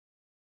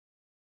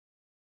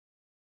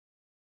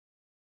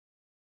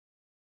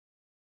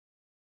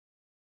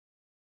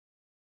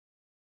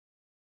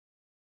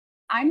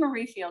I'm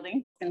Marie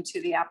Fielding. Welcome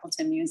to the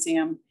Appleton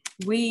Museum.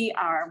 We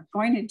are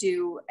going to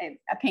do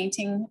a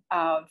painting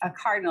of a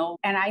cardinal,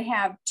 and I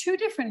have two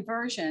different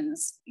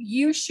versions.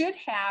 You should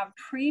have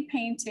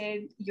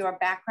pre-painted your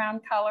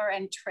background color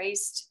and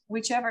traced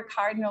whichever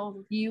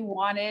cardinal you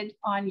wanted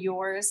on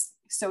yours.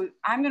 So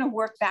I'm going to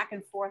work back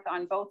and forth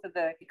on both of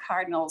the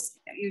cardinals.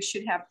 You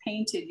should have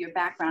painted your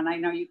background. I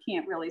know you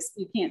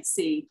can't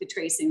see the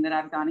tracing that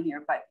I've done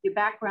here, but your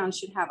background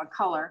should have a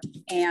color.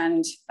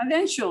 And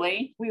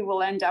eventually we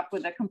will end up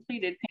with a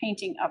completed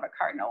painting of a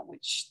cardinal,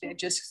 which they're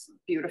just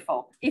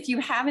beautiful. If you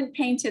haven't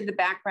painted the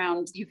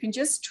background, you can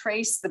just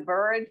trace the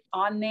bird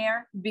on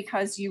there,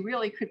 because you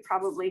really could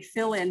probably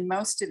fill in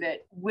most of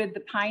it with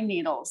the pine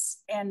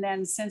needles. And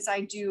then since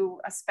I do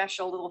a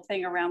special little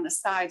thing around the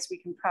sides, we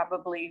can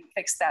probably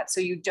fix that so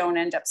you don't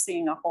end up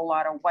seeing a whole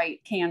lot of white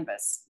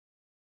canvas.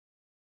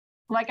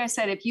 Like I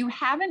said, if you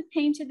haven't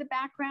painted the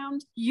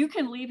background, you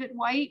can leave it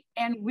white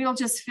and we'll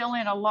just fill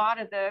in a lot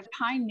of the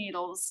pine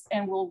needles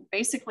and we'll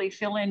basically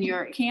fill in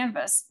your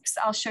canvas.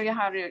 So I'll show you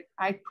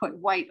I put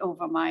white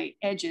over my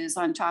edges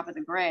on top of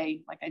the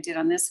gray like I did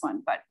on this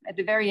one, but at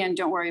the very end,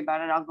 don't worry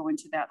about it. I'll go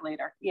into that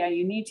later. Yeah,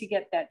 you need to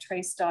get that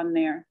traced on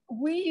there.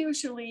 We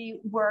usually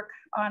work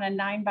on a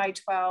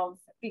 9x12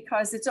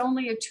 because it's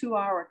only a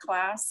 2-hour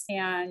class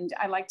and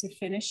I like to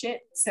finish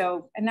it.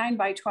 So a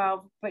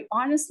 9x12, but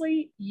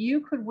honestly,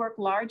 you could work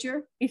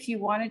larger if you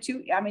wanted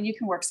to. I mean, you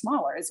can work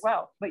smaller as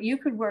well, but you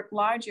could work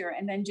larger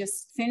and then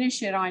just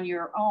finish it on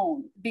your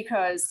own,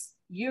 because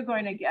you're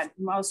going to get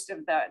most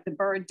of the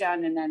bird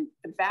done. And then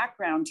the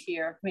background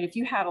here, I mean, if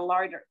you had a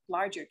larger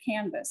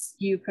canvas,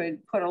 you could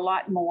put a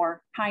lot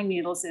more pine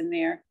needles in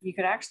there. You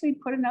could actually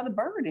put another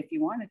bird if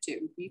you wanted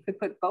to. You could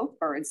put both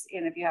birds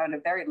in if you had a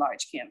very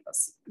large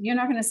canvas. You're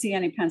not going to see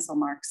any pencil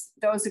marks.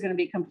 Those are going to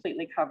be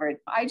completely covered.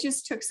 I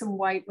just took some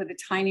white with a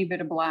tiny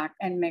bit of black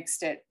and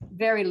mixed it,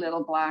 very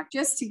little black,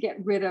 just to get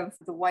rid of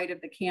the white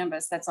of the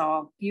canvas. That's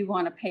all. If you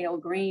want a pale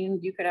green,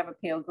 you could have a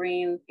pale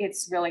green.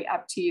 It's really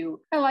up to you.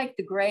 I like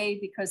the gray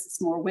because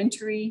it's more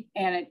wintry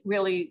and it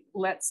really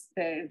lets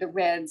the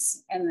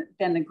reds and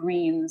then the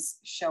greens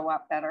show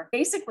up better.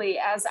 Basically,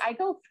 as I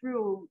go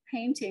through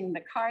painting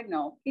the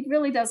cardinal, it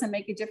really doesn't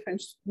make a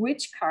difference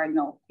which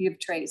cardinal you've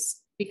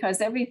traced,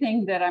 because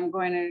everything that I'm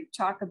going to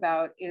talk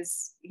about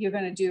is you're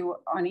going to do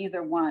on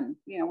either one.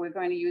 You know, we're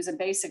going to use a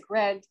basic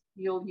red.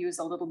 You'll use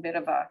a little bit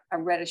of a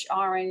reddish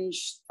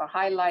orange for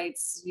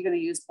highlights. You're going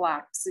to use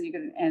black,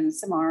 and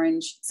some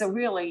orange. So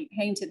really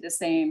painted the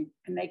same,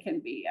 and they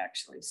can be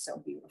actually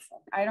so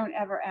beautiful. I don't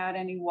ever add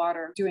any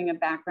water doing a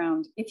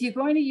background. If you're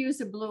going to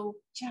use a blue,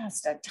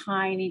 just a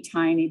tiny,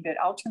 tiny bit.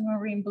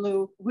 Ultramarine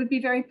blue would be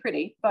very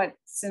pretty, but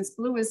since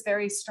blue is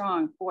very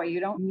strong, boy, you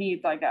don't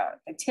need like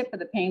a tip of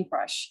the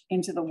paintbrush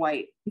into the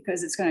white,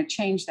 because it's going to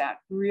change that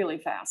really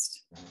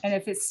fast. And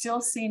if it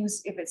still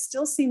seems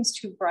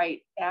too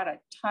bright, add a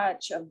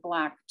touch of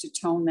black to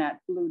tone that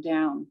blue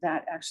down.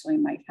 That actually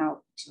might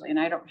help. And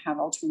I don't have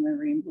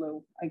ultramarine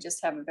blue. I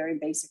just have a very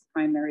basic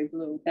primary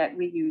blue that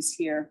we use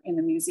here in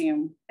the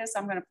museum. Yes,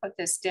 I'm going to put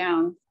this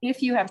down.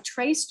 If you have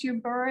traced your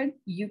bird,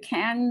 you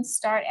can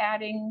start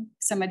adding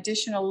some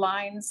additional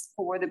lines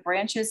for the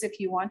branches if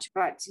you want to,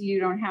 but you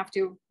don't have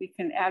to. We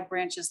can add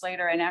branches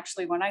later. And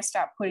actually, when I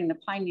start putting the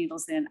pine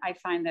needles in, I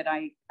find that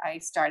I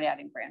start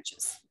adding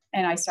branches.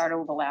 And I start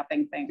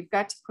overlapping things. You've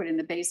got to put in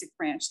the basic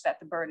branch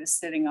that the bird is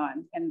sitting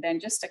on, and then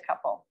just a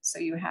couple, so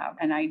you have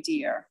an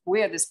idea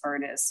where this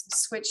bird is.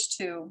 Switch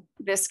to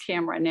this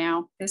camera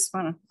now. This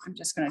one, I'm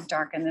just going to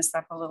darken this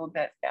up a little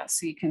bit,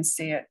 so you can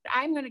see it.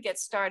 I'm going to get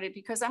started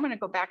because I'm going to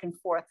go back and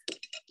forth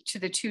to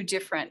the two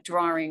different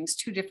drawings,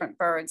 two different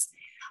birds.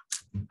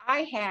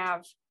 I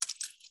have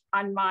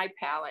on my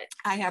palette,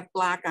 I have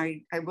black. I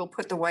will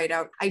put the white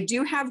out. I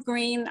do have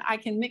green. I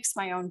can mix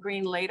my own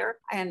green later.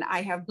 And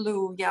I have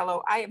blue,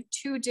 yellow. I have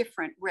two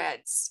different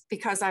reds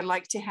because I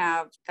like to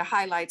have the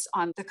highlights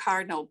on the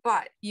cardinal,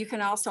 but you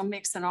can also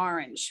mix an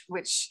orange,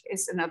 which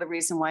is another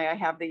reason why I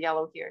have the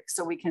yellow here,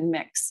 so we can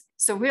mix.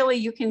 So really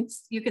you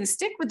can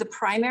stick with the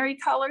primary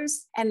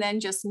colors and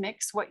then just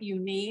mix what you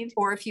need.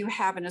 Or if you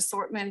have an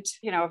assortment,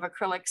 of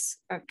acrylics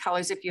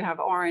colors, if you have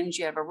orange,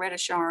 you have a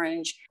reddish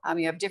orange,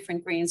 you have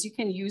different greens, you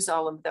can use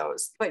all of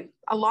those. But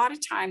a lot of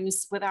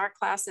times with our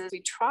classes,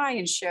 we try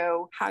and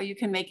show how you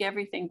can make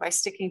everything by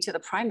sticking to the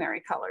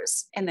primary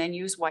colors and then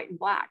use white and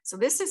black. So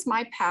this is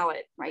my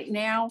palette right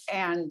now.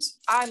 And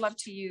I love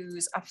to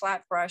use a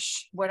flat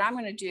brush. What I'm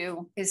going to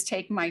do is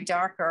take my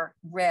darker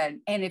red.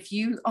 And if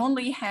you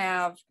only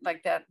have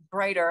like that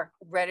brighter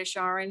reddish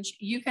orange,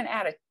 you can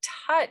add a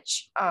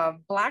touch of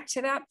black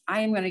to that.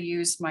 I am going to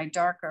use my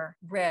darker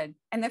red.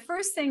 And the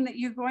first thing that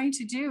you're going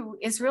to do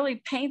is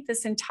really paint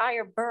this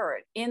entire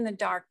bird in the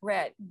dark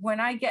red. When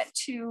I get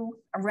to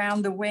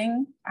around the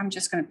wing, I'm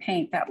just going to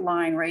paint that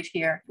line right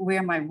here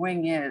where my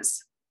wing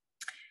is.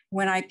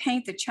 When I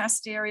paint the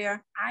chest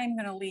area, I'm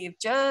going to leave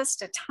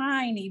just a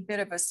tiny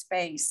bit of a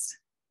space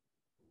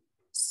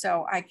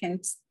so I can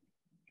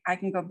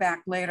go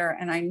back later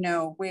and I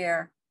know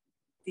where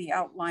the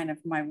outline of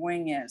my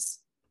wing is.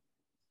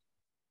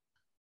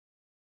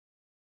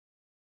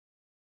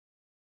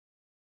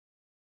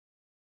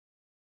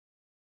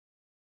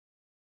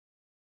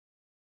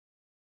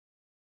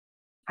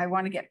 I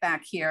want to get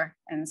back here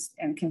and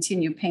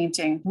continue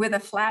painting with a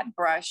flat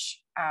brush.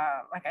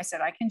 Like I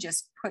said, I can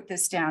just put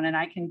this down and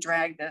I can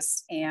drag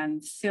this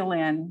and fill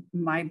in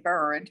my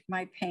bird.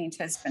 My paint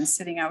has been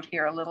sitting out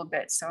here a little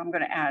bit, so I'm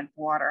going to add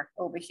water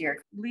over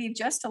here. Leave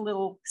just a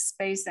little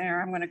space there.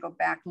 I'm going to go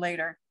back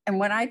later. And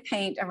when I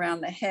paint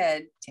around the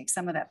head, take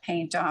some of that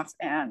paint off,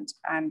 and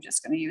I'm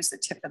just going to use the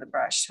tip of the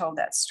brush, hold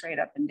that straight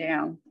up and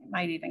down. I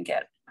might even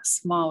get a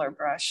smaller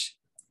brush.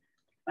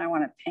 I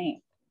want to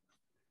paint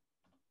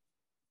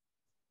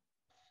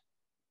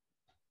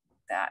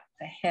that,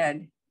 the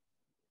head.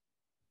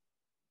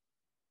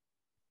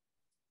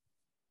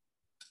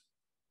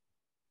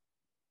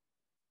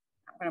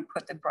 I'm going to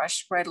put the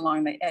brush right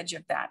along the edge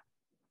of that.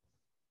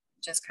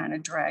 Just kind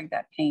of drag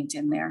that paint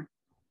in there.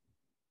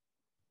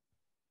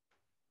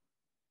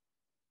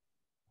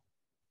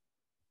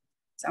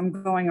 So I'm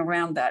going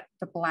around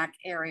the black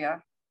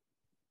area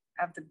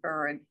of the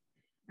bird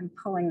and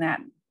pulling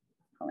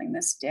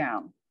this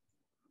down.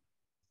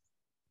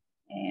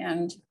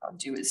 And I'll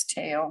do his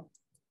tail.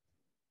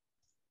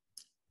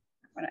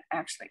 I'm going to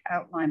actually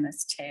outline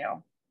this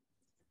tail.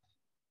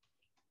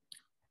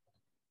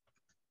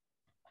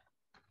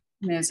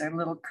 And there's a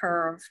little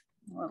curve,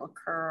 And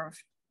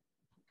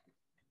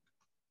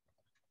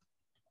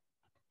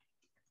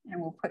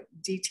we'll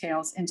put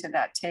details into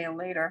that tail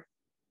later.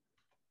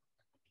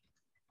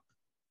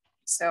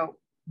 So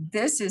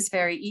this is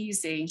very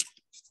easy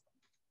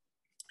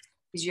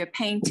because you're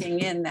painting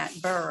in that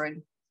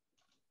bird.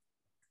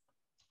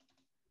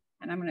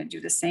 And I'm going to do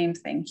the same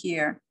thing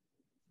here.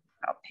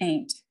 I'll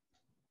paint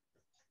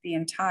the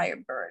entire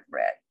bird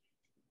red.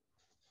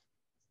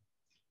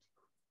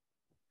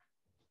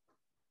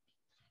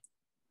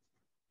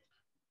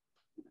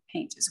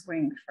 Paint his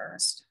wing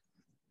first.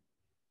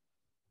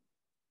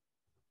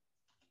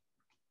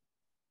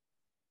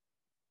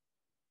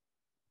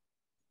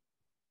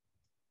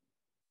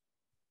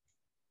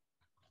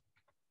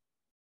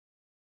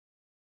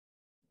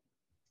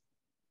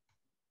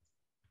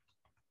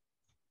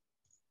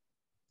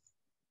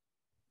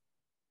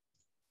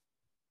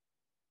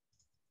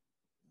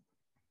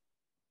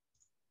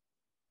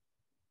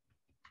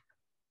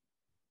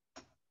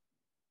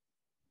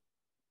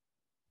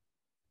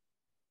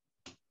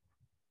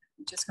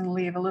 I'm just going to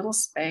leave a little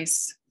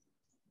space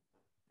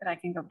that I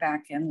can go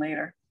back in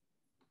later.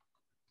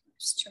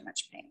 There's too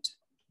much paint.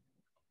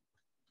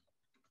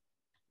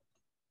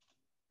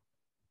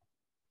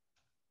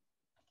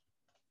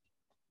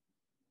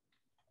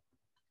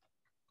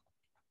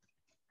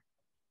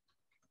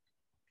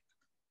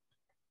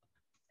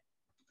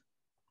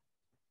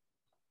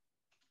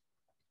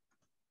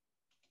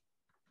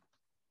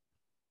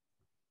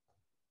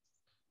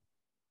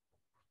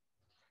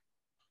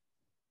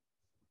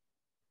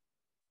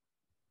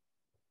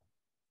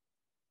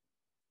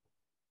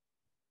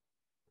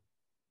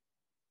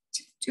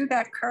 Do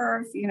that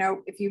curve, you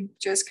know, if you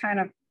just kind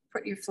of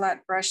put your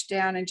flat brush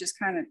down and just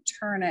kind of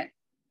turn it,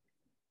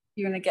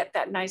 you're going to get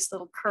that nice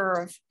little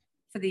curve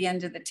for the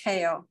end of the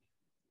tail.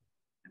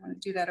 I'm going to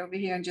do that over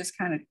here and just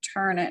kind of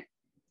turn it.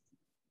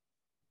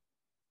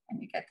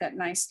 And you get that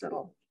nice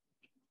little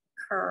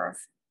curve.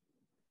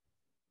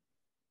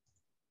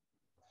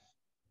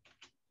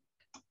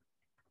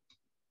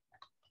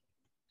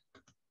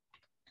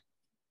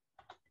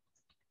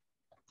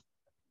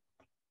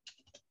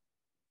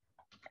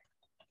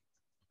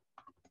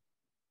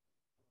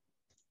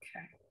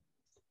 Okay.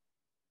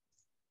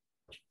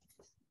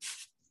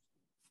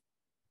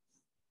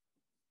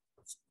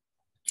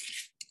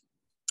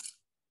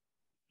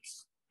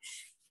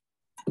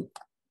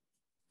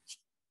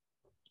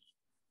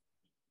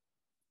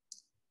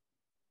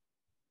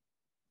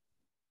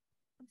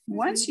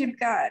 Once you've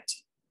got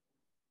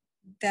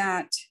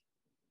that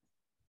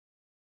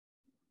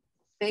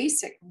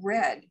basic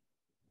red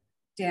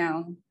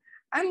down,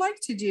 I like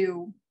to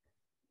do,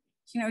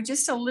 you know,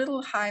 just a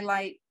little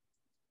highlight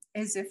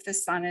as if the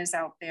sun is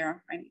out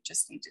there. I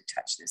just need to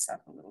touch this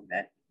up a little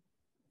bit.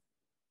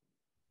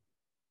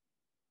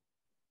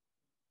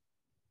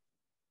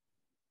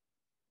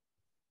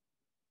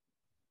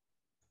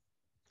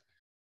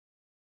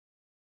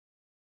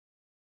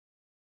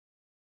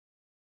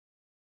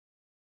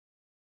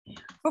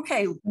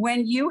 Okay,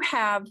 when you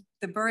have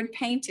the bird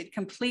painted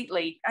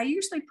completely, I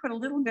usually put a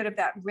little bit of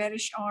that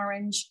reddish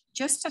orange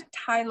just to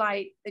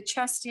highlight the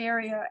chest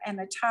area and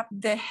the top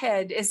of the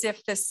head as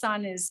if the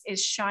sun is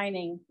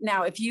shining.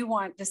 Now, if you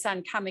want the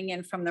sun coming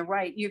in from the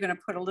right, you're going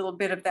to put a little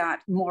bit of that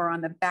more on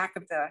the back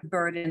of the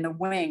bird in the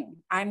wing.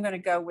 I'm going to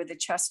go with the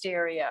chest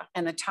area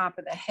and the top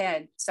of the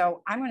head.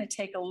 So I'm going to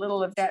take a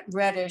little of that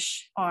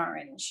reddish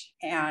orange,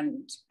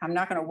 and I'm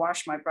not going to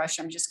wash my brush.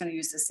 I'm just going to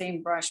use the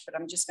same brush, but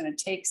I'm just going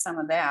to take some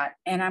of that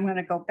and I'm going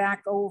to go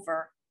back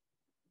over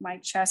my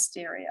chest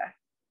area.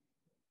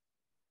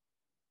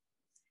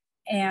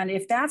 And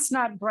if that's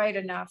not bright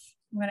enough,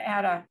 I'm going to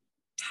add a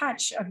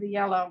touch of the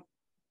yellow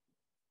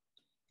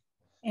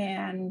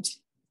and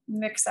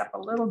mix up a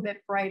little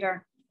bit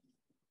brighter.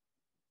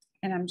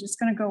 And I'm just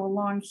going to go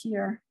along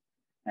here,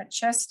 that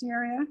chest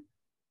area,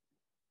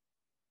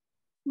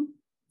 a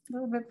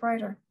little bit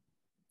brighter.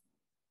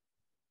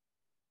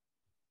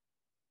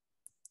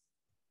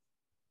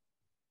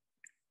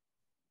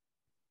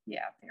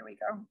 Yeah, there we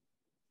go.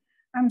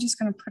 I'm just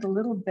going to put a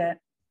little bit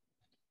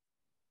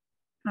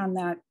on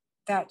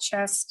that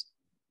chest,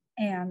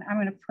 and I'm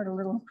going to put a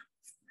little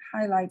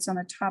highlights on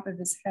the top of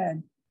his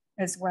head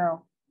as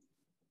well.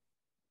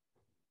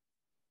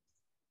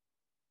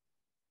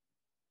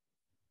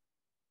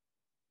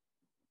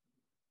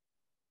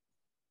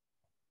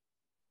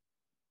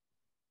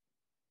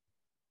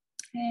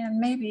 And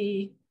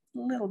maybe a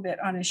little bit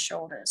on his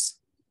shoulders.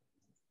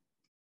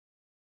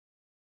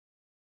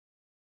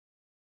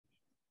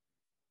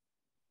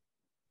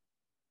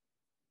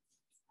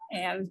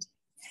 And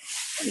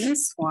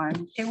this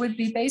one, it would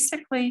be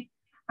basically,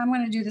 I'm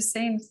going to do the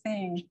same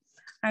thing.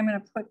 I'm going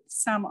to put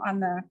some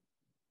on the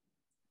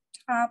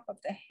top of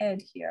the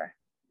head here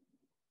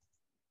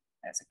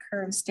as it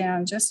curves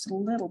down just a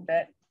little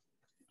bit.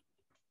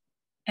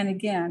 And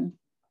again,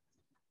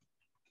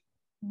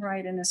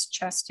 right in this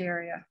chest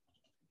area.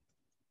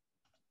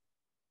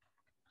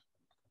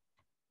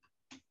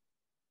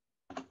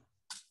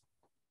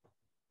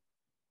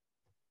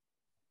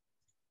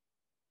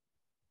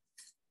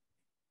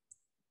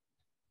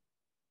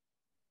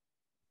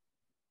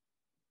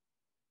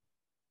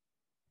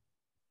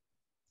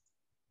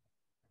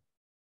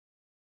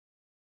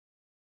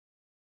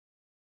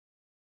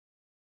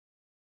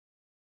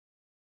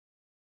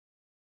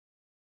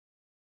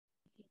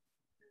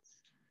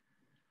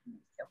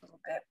 A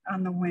little bit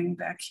on the wing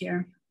back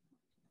here.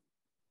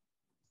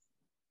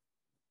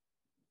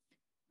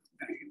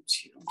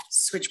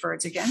 Switch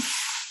birds again.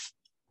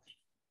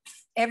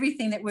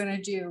 Everything that we're going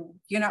to do,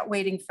 you're not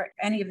waiting for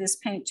any of this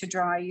paint to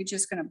dry. You're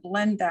just going to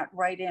blend that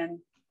right in.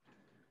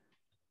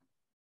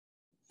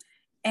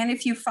 And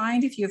if you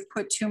find if you've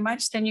put too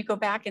much, then you go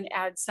back and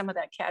add some of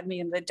that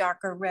cadmium, the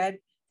darker red,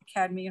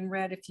 cadmium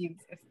red, if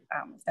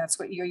that's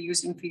what you're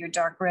using for your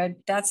dark red.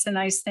 That's the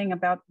nice thing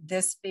about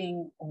this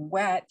being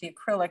wet, the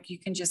acrylic, you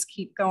can just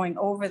keep going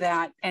over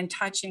that and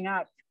touching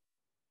up.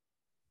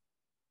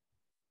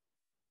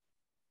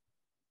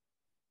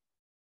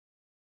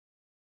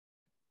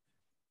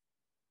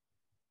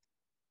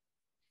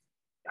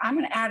 I'm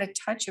going to add a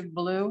touch of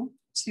blue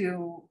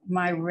to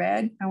my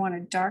red. I want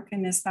to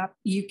darken this up.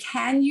 You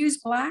can use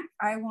black.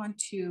 I want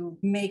to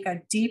make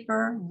a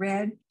deeper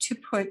red to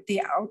put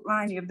the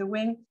outline of the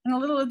wing and a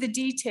little of the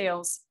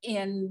details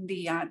in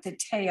the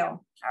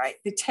tail. All right,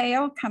 the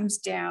tail comes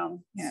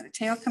down. The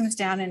tail comes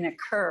down and it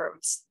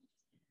curves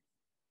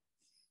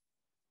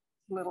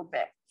a little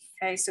bit.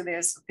 Okay, so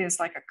there's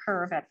like a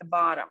curve at the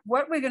bottom.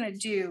 What we're going to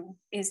do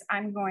is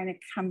I'm going to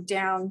come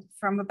down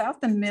from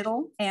about the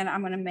middle and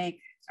I'm going to make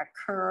a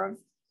curve.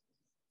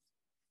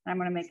 I'm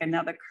going to make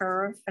another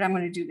curve, but I'm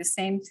going to do the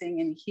same thing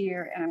in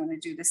here and I'm going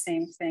to do the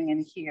same thing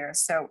in here.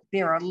 So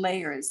there are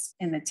layers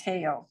in the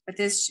tail, but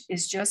this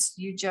is just,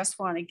 you just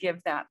want to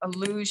give that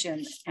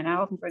illusion. And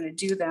I'm going to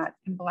do that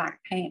in black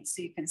paint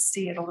so you can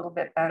see it a little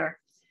bit better.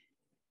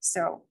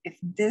 So if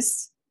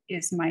this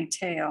is my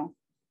tail,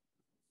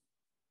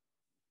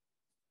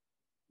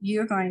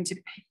 you're going to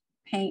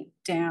paint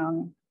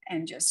down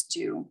and just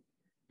do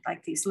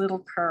like these little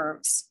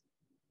curves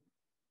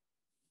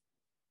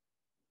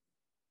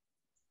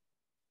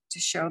to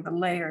show the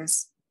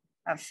layers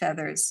of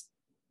feathers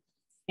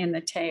in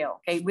the tail.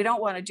 Okay, we don't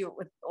want to do it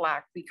with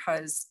black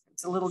because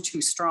it's a little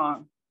too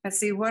strong. But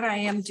see, what I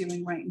am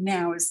doing right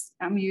now is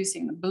I'm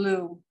using the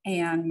blue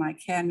and my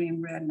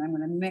cadmium red, and I'm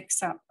going to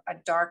mix up a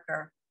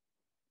darker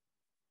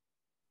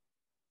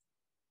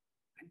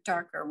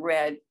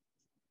red.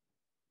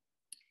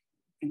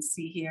 You can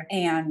see here.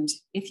 And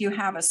if you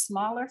have a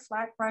smaller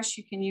flat brush,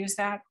 you can use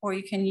that, or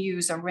you can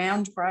use a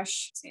round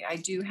brush. See, I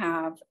do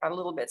have a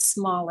little bit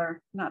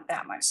smaller, not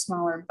that much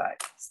smaller,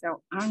 but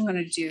so I'm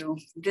going to do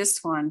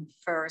this one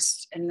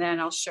first, and then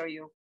I'll show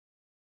you.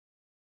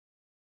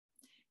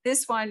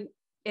 This one,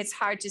 it's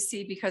hard to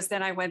see because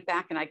then I went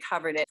back and I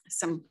covered it,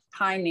 some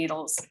pine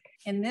needles.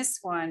 In this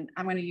one,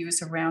 I'm going to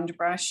use a round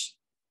brush.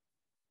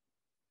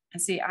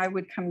 And see, I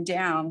would come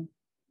down.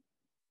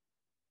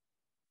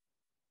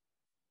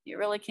 You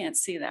really can't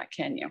see that,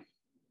 can you?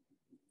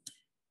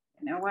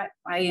 You know what?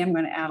 I am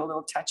going to add a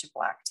little touch of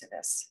black to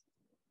this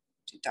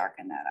to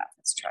darken that up.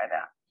 Let's try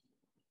that.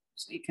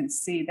 So you can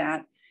see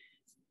that.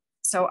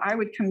 So I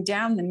would come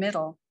down the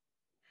middle.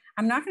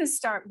 I'm not going to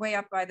start way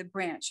up by the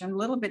branch. I'm a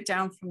little bit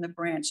down from the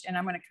branch, and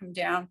I'm going to come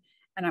down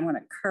and I'm going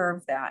to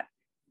curve that.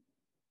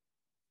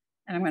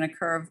 And I'm going to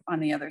curve on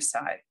the other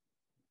side.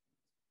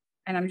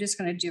 And I'm just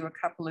going to do a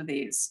couple of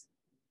these.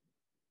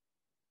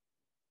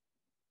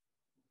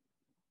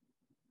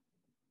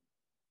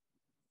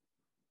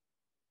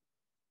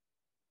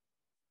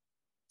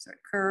 So it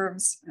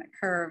curves and it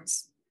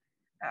curves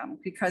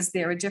because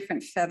there are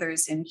different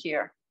feathers in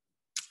here.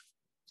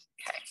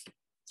 Okay.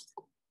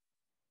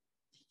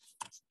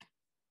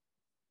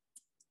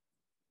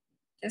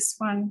 This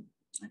one,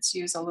 let's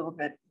use a little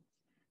bit,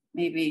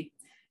 maybe.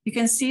 You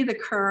can see the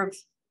curve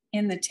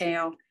in the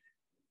tail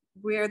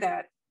where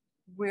that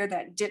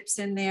dips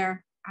in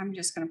there. I'm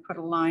just going to put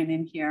a line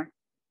in here.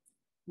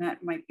 And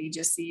that might be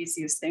just the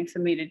easiest thing for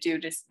me to do,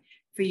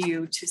 for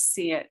you to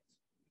see it.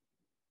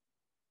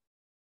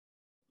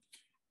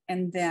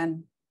 And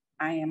then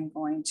I am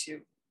going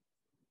to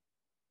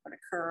put a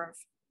curve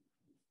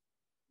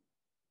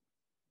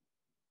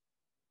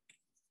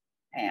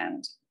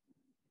and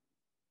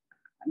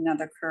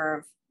another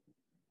curve.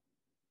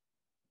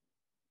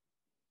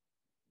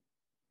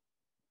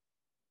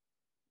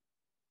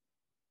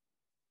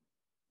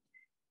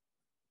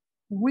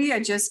 We are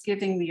just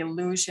giving the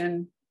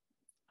illusion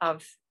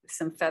of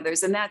some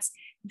feathers, and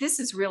this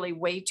is really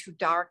way too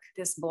dark,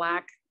 this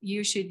black.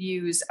 You should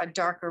use a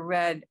darker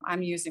red.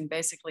 I'm using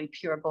basically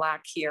pure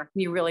black here.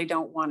 You really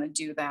don't want to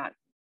do that.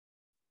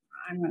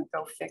 I'm going to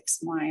go fix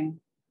mine.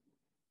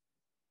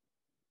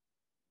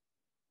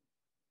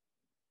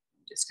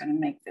 I'm just going to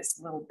make this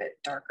a little bit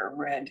darker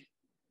red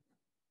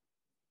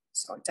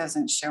so it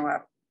doesn't show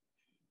up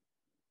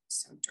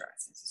so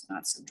drastic. It's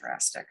not so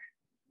drastic.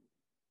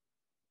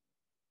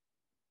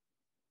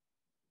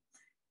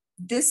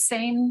 This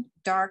same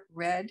dark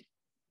red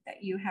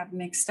that you have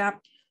mixed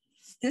up,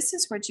 this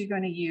is what you're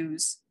going to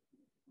use,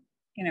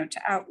 you know, to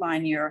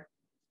outline your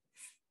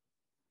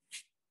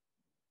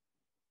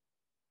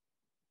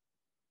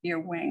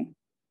wing.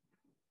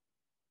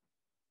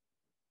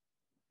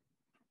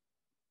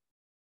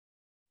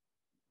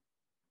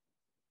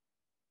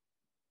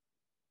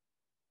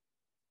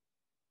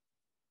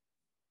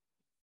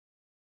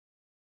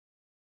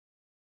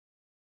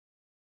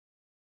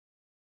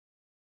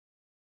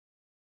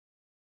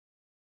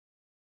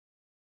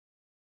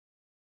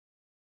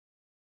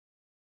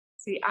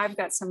 See, I've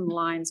got some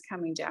lines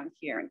coming down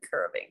here and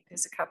curving.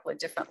 There's a couple of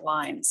different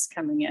lines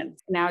coming in.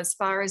 Now, as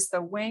far as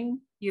the wing,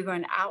 you're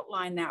going to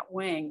outline that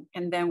wing,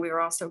 and then we're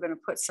also going to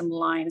put some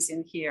lines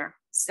in here.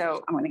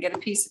 So I'm going to get a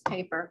piece of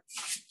paper.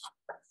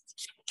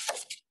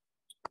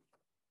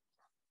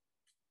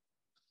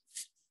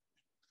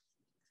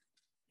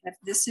 If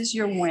this is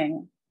your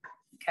wing,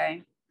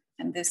 okay,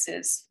 and this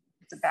is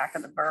the back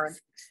of the bird,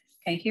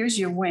 okay, here's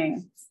your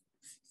wing.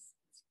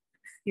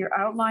 You're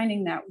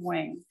outlining that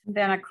wing.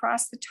 Then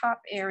across the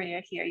top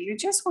area here, you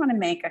just want to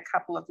make a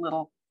couple of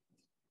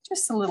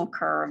just little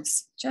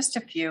curves, just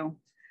a few.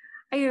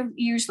 I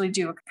usually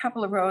do a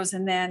couple of rows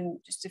and then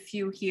just a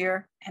few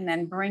here, and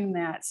then bring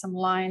some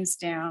lines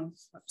down.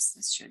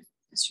 Whoops,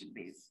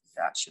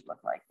 that should look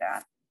like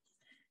that.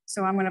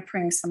 So I'm going to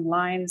bring some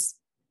lines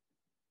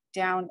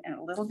down and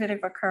a little bit of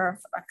a curve,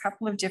 a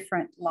couple of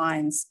different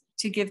lines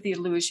to give the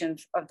illusion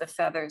of the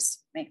feathers,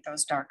 make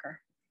those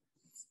darker.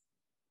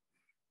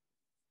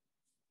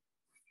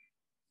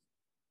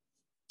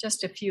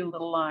 Just a few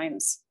little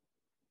lines.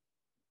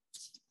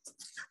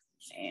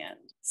 And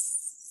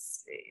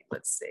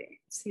let's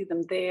see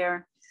them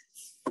there,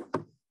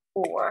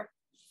 or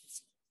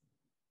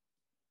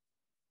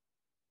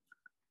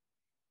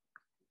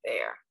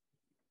there.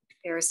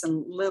 There are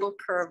some little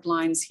curved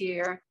lines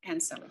here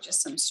and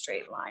just some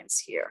straight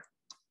lines here.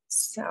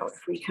 So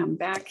if we come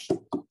back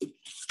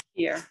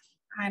here,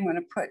 I'm going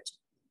to put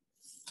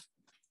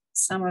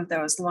some of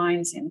those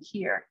lines in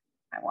here.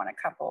 I want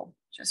a couple,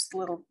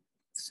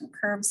 some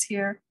curves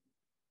here.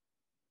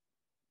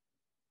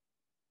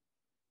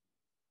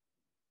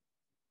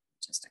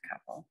 Just a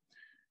couple.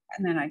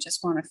 And then I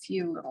just want a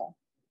few little.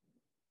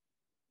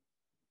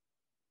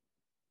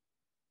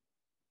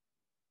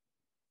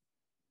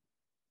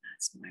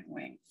 That's my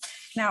wing.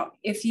 Now,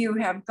 if you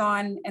have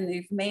gone and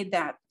you've made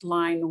that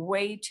line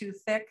way too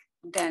thick,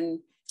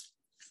 then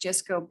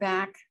just go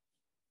back,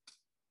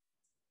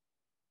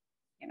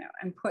 you know,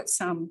 and put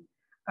some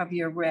of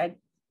your red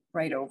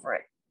right over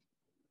it.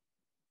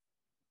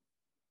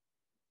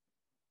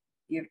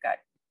 You've got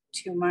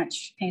too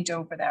much paint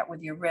over that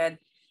with your red,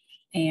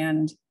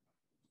 and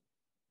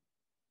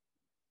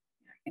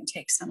I can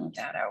take some of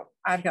that out.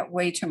 I've got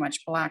way too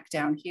much black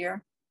down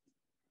here.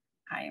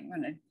 I am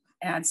going to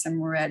add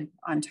some red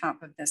on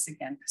top of this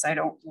again because I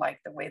don't like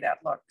the way that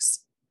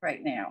looks right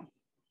now.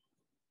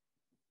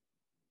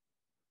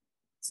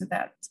 So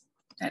that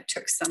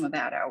took some of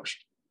that out.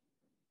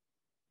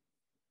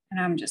 And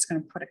I'm just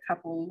going to put a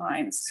couple of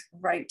lines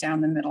right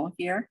down the middle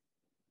here.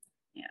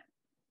 Yeah,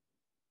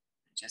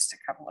 just a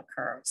couple of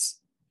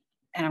curves.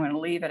 And I'm going to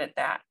leave it at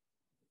that.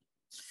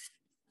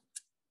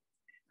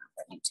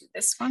 Let me do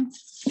this one.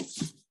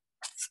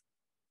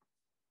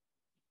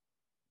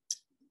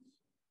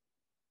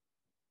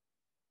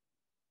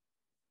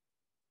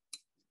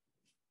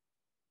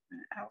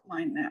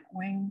 Outline that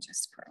wing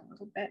just for a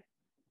little bit.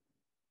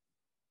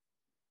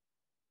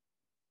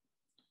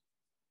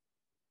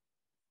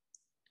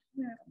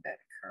 A little bit of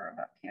curve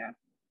up here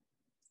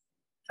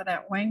for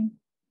that wing.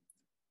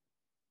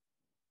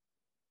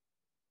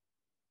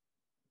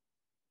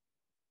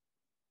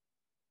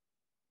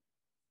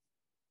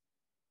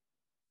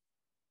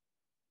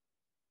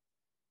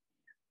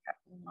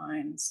 Couple of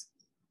lines.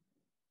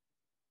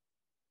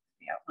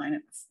 The outline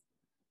of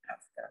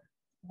the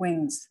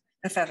wings,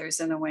 the feathers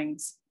in the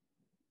wings.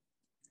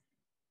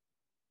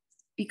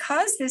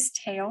 Because this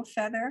tail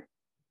feather,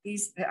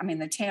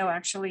 the tail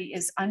actually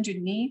is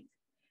underneath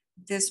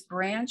this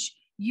branch,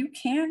 you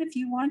can, if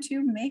you want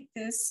to, make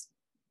this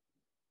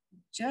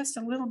just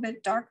a little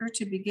bit darker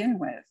to begin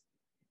with,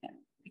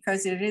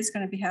 because it is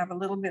going to have a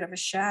little bit of a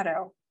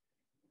shadow.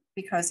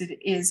 because it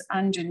is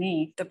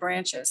underneath the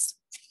branches.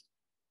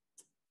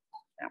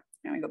 Now,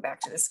 I'm gonna go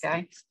back to this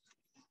guy.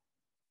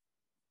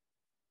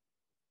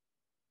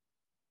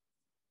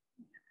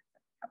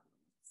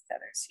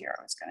 Feathers here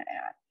I was gonna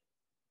add.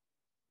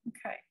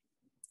 Okay,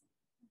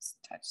 let's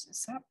touch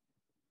this up.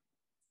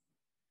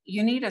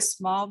 You need a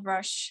small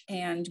brush,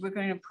 and we're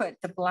going to put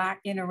the black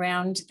in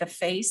around the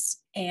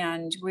face,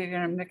 and we're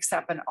going to mix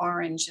up an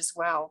orange as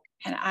well.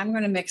 And I'm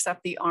going to mix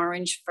up the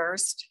orange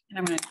first, and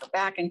I'm going to go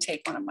back and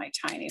take one of my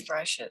tiny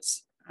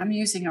brushes. I'm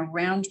using a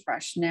round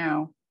brush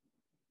now.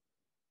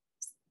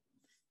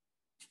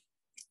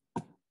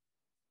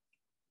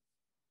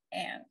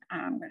 And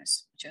I'm going to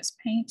just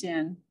paint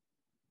in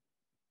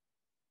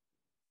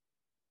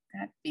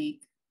that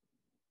beak.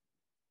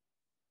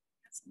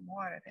 Got some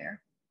water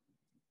there.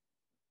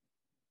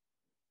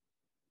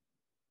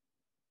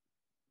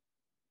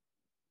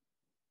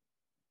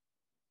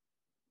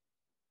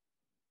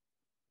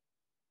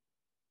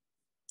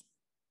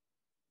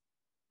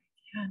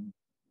 Again.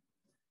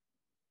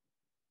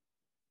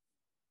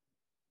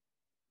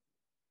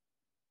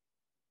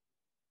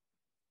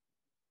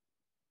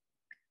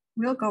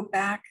 We'll go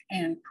back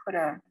and put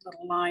a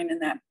little line in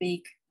that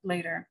beak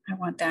later. I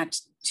want that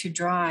to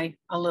dry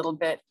a little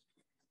bit.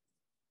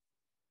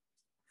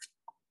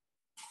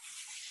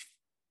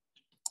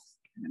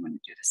 And I'm going to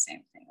do the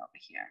same thing over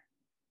here.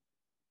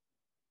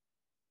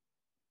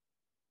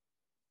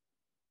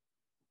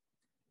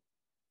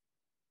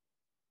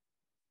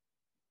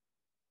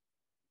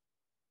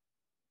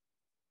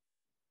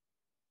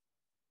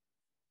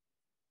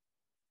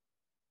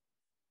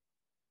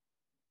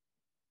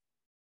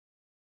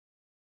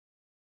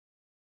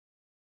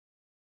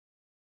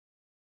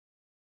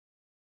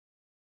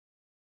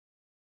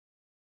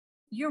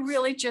 You're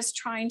really just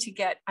trying to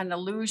get an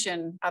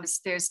illusion of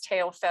there's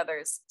tail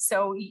feathers.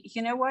 So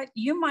you know what?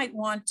 You might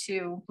want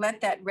to let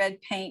that red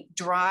paint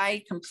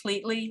dry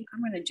completely.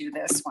 I'm going to do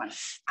this one.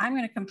 I'm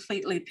going to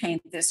completely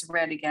paint this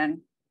red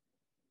again.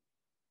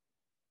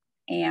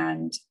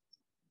 And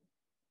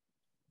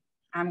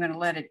I'm going to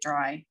let it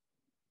dry.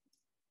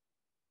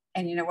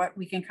 And you know what?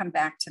 We can come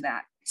back to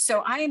that.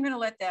 So I am going to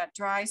let that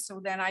dry so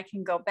then I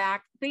can go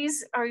back.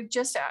 These are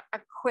just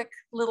a quick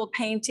little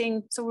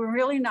painting. So we're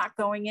really not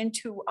going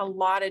into a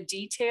lot of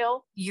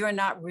detail. You're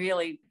not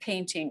really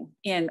painting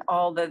in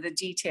all the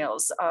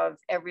details of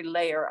every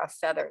layer of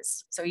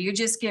feathers. So you're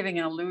just giving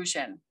an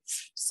illusion.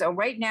 So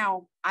right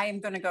now I am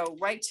going to go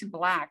right to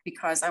black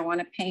because I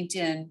want to paint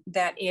in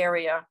that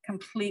area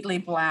completely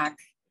black.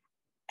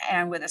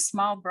 And with a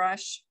small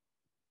brush.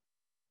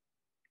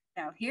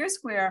 Now here's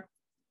where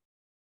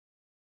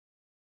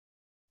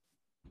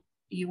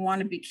you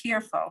want to be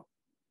careful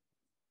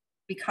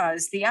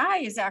because the eye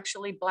is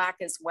actually black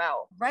as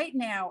well. Right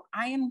now,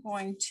 I am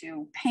going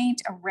to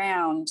paint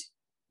around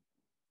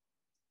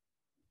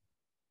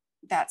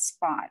that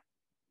spot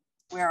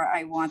where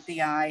I want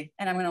the eye,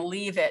 and I'm going to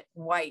leave it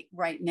white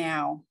right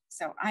now.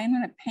 So I'm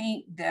going to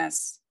paint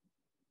this,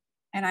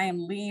 and I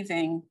am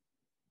leaving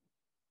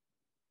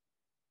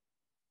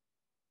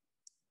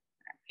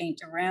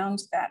paint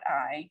around that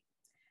eye.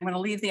 I'm going to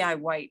leave the eye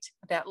white,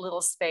 that little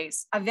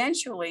space.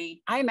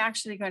 Eventually, I'm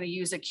actually going to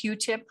use a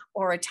Q-tip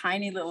or a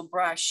tiny little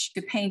brush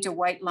to paint a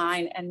white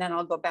line, and then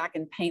I'll go back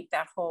and paint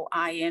that whole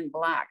eye in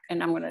black.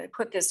 And I'm going to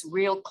put this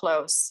real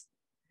close.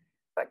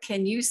 But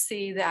can you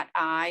see that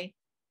eye?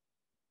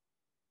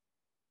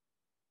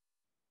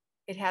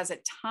 It has a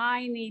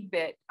tiny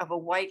bit of a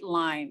white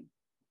line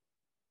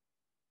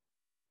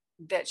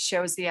that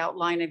shows the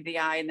outline of the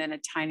eye and then a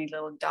tiny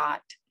little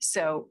dot.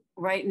 So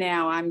right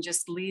now, I'm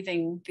just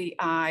leaving the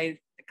eye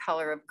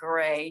color of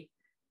gray.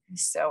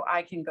 So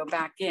I can go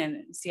back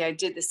in and see I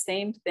did the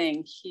same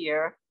thing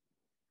here.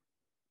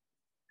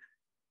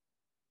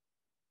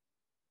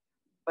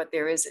 But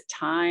there is a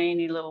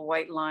tiny little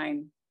white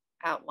line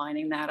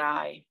outlining that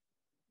eye.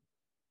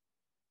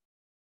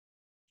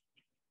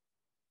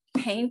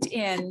 Paint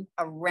in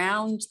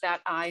around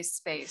that eye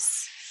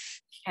space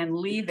and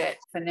leave it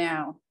for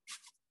now.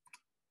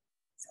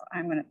 So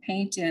I'm going to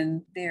paint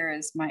in there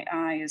as my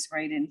eye is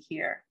right in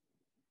here.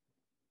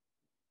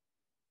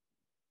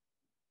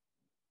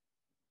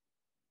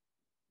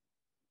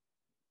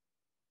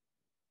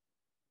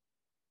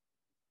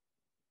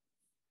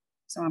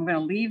 So I'm going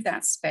to leave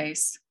that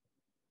space.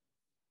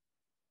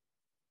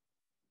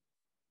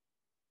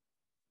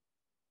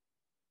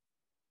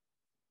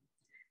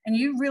 And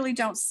you really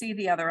don't see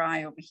the other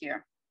eye over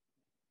here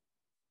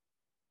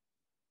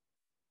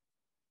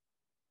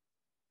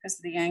because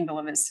of the angle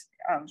of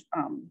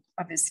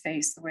his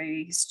face, the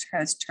way he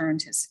has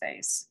turned his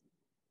face.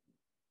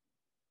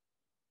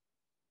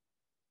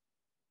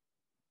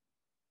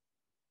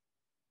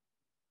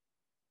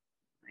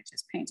 I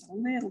just paint a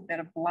little bit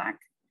of black,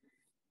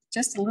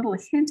 just a little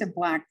hint of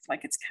black,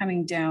 like it's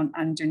coming down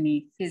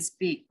underneath his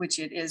beak, which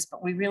it is,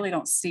 but we really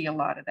don't see a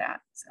lot of that.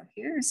 So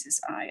here's his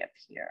eye up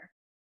here.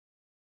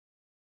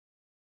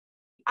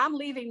 I'm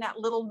leaving that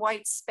little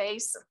white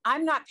space.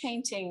 I'm not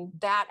painting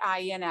that eye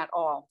in at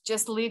all.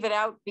 Just leave it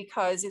out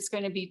because it's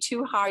going to be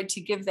too hard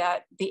to give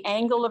that the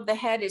angle of the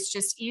head. It's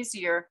just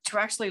easier to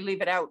actually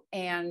leave it out.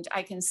 And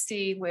I can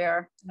see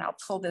where, and I'll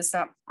pull this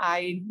up.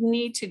 I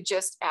need to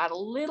just add a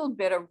little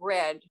bit of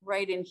red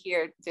right in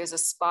here. There's a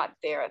spot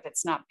there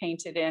that's not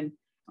painted in.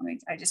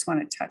 I just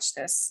want to touch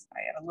this. I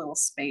have a little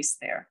space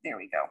there. There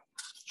we go.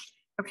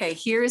 Okay,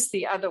 here's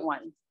the other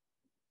one.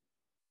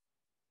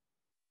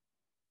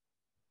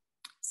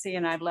 See,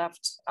 and I've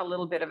left a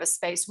little bit of a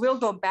space. We'll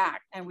go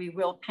back and we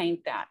will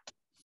paint that.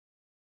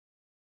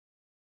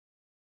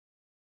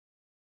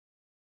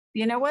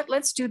 You know what?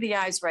 Let's do the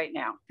eyes right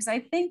now because I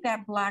think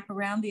that black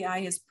around the eye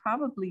is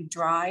probably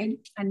dried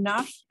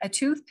enough. A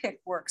toothpick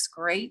works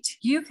great.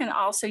 You can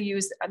also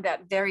use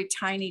that very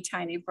tiny,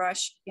 tiny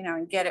brush,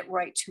 and get it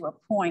right to a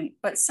point.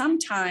 But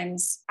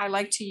sometimes I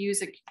like to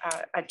use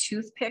a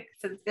toothpick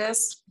for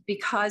this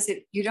because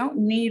you don't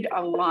need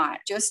a lot,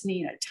 just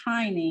need a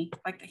tiny,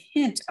 like a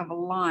hint of a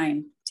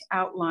line to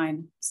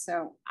outline.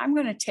 So I'm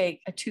going to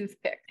take a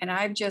toothpick and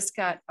I've just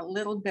got a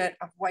little bit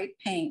of white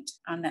paint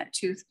on that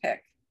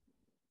toothpick.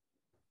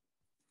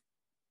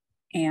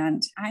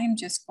 And I am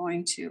just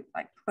going to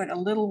put a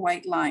little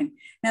white line.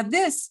 Now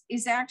this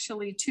is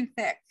actually too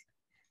thick,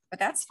 but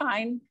that's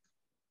fine.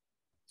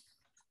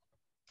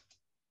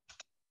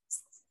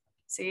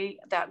 See,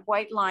 that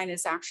white line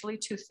is actually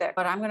too thick,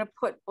 but I'm going to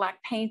put black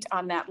paint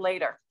on that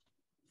later.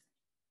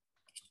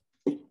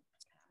 I'm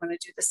going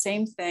to do the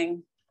same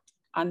thing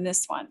on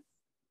this one.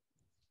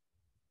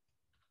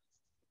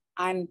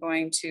 I'm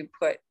going to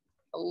put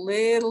a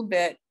little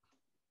bit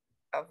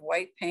of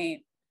white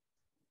paint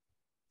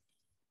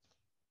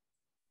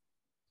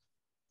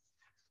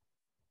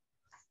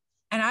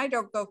and I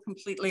don't go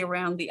completely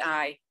around the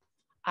eye.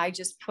 I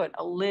just put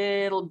a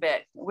little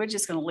bit. We're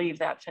just going to leave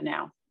that for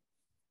now.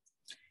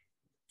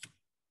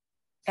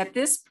 At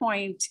this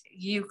point,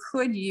 you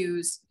could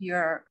use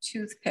your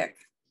toothpick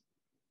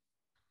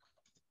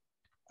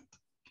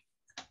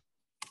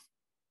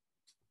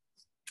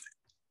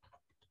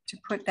to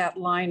put that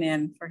line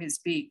in for his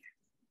beak.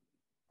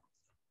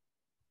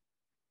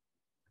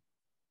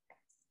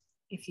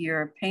 If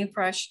your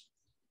paintbrush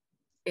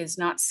is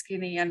not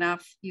skinny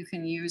enough, you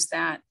can use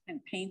that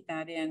and paint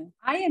that in.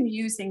 I am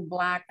using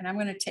black and I'm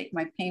going to take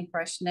my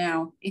paintbrush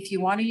now. If you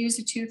want to use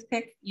a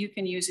toothpick, you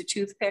can use a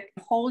toothpick.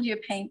 Hold your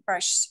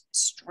paintbrush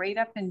straight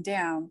up and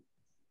down.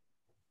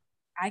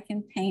 I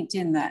can paint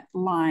in that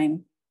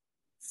line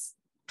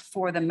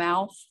for the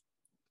mouth,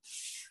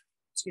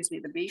 excuse me,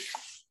 the beak.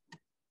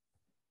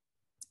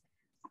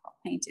 I'll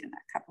paint in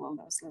a couple of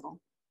those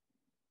little,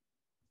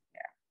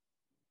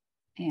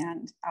 there.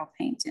 And I'll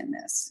paint in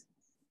this.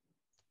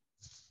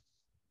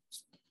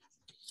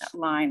 That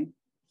line.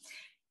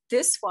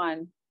 This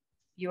one,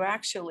 you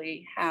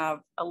actually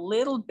have a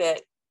little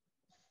bit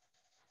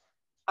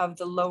of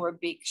the lower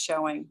beak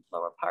showing,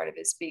 lower part of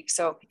his beak.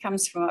 So it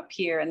comes from up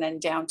here and then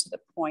down to the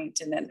point,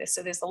 and then this.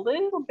 So there's a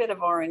little bit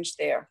of orange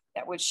there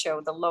that would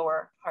show the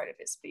lower part of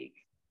his beak.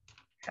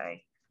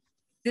 Okay.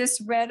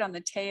 This red on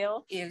the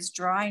tail is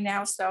dry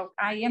now, so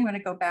I am going to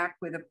go back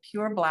with a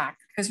pure black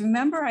because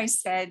remember I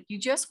said you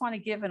just want to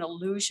give an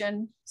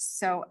illusion.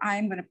 So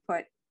I'm going to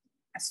put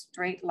a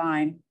straight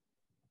line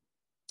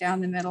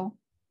down the middle.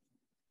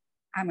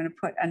 I'm going to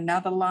put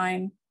another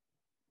line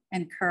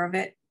and curve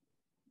it.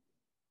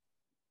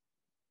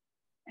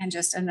 And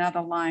just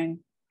another line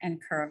and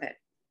curve it.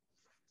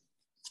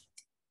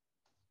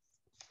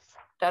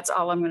 That's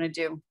all I'm going to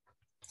do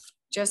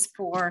just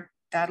for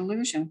that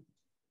illusion.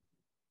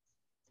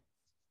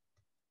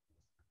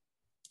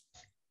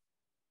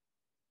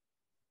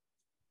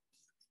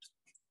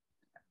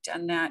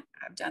 Done that.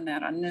 I've done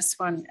that on this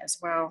one as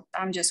well.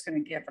 I'm just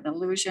going to give an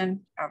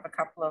illusion of a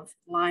couple of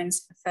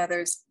lines,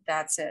 feathers.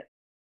 That's it.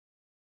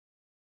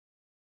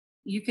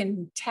 You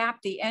can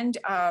tap the end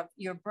of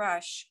your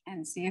brush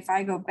and see if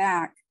I go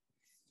back.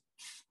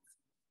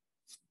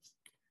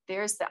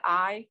 There's the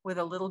eye with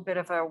a little bit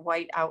of a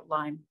white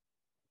outline.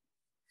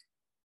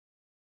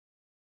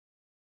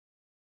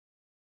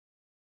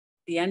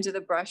 The end of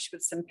the brush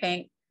with some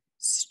paint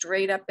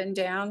straight up and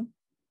down.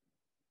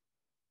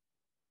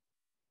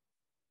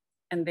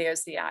 And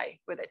there's the eye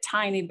with a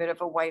tiny bit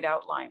of a white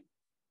outline.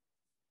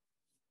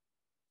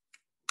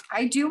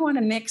 I do want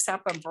to mix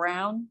up a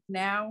brown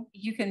now.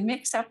 You can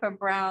mix up a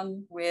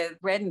brown with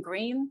red and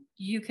green.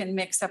 You can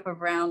mix up a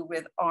brown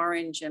with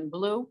orange and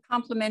blue.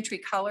 Complementary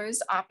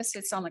colors,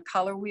 opposites on the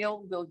color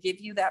wheel will give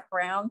you that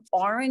brown.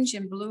 Orange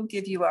and blue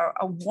give you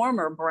a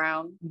warmer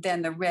brown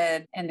than the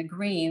red and the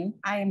green.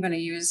 I am going to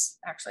use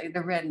actually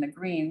the red and the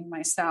green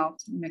myself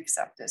to mix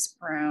up this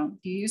brown.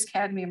 If you use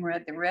cadmium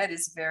red, the red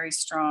is very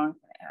strong.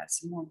 Add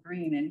some more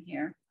green in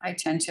here. I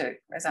tend to,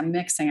 as I'm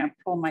mixing, I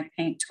pull my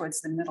paint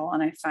towards the middle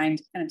and I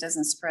find, and it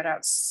doesn't spread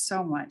out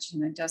so much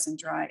and it doesn't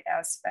dry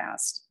as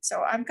fast.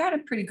 So I've got a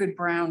pretty good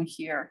brown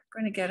here.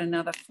 I'm going to get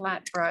another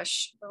flat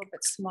brush, a little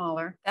bit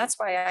smaller. That's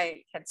why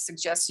I had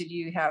suggested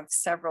you have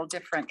several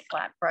different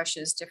flat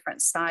brushes,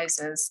 different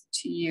sizes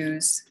to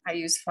use. I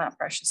use flat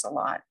brushes a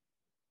lot.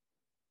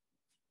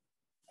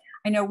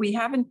 I know we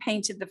haven't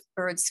painted the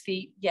bird's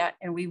feet yet,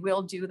 and we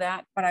will do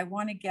that, but I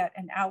want to get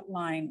an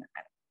outline.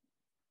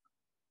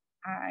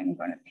 I'm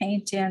going to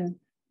paint in,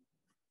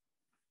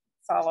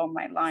 follow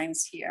my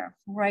lines here,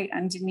 right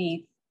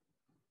underneath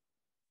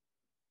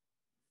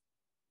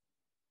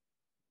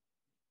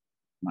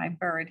my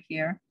bird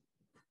here.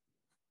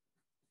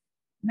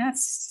 And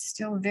that's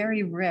still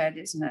very red,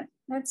 isn't it?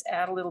 Let's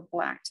add a little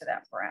black to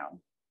that brown.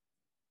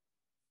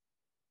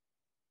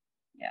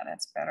 Yeah,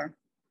 that's better.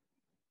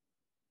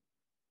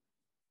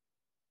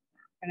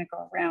 I'm going to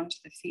go around to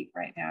the feet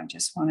right now. I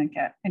just want to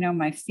get, I know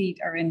my feet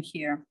are in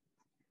here.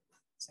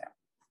 So I'm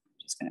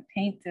just going to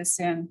paint this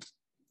in.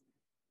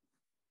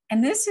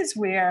 And this is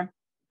where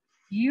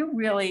you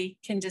really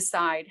can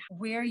decide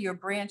where your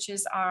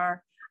branches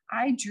are.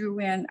 I drew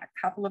in a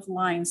couple of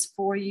lines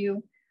for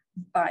you,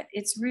 but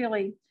it's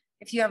really,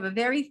 if you have a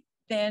very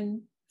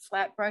thin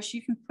flat brush,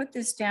 you can put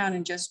this down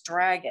and just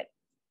drag it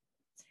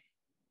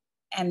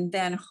and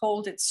then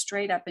hold it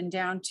straight up and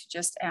down to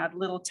just add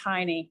little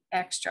tiny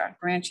extra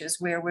branches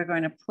where we're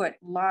going to put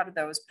a lot of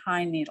those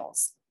pine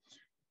needles.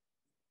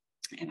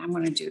 And I'm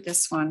going to do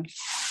this one.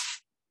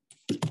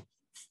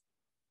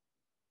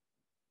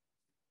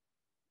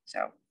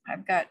 So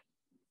I've got,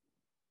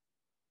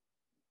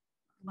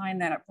 line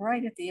that up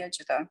right at the edge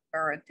of the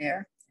bird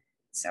there.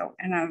 So,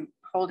 and I'll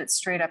hold it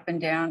straight up and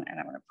down, and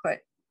I'm going to put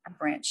a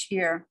branch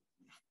here.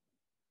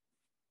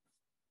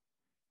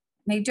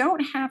 They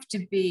don't have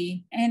to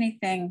be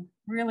anything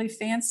really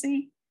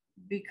fancy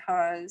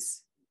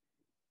because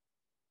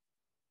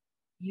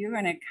you're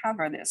going to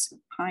cover this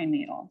with pine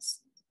needles.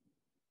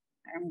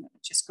 I'm going to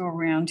just go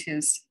around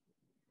his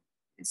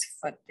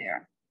foot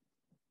there.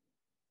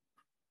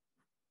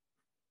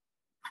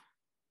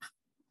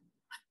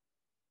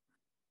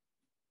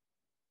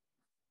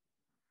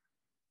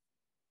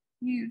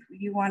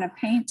 You want to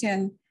paint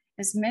in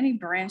as many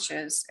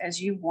branches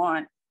as you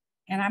want.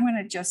 And I'm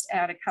going to just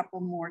add a couple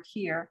more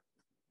here.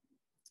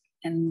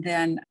 And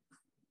then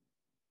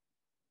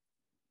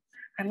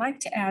I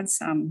like to add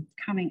some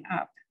coming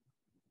up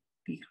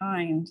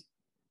behind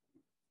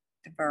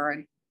the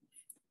bird.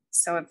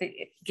 So if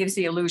it gives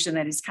the illusion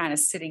that he's kind of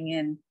sitting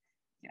in,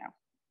 you know,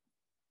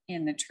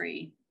 in the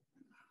tree.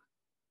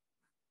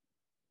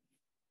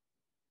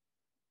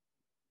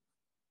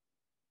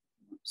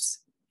 Oops.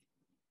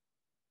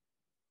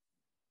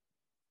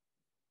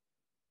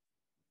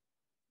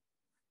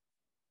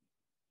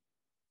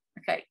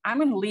 Okay, I'm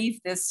going to leave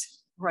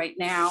this right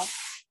now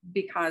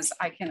because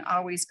I can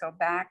always go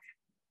back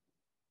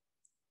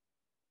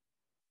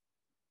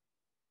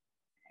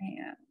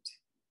and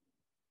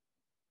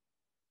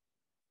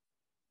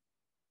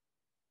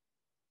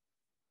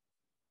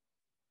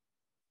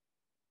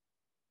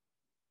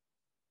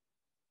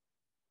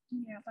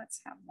yeah,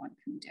 let's have one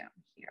come down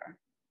here.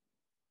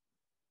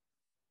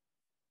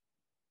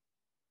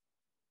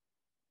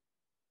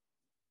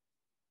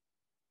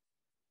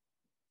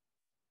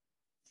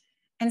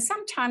 And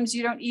sometimes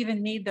you don't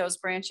even need those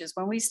branches.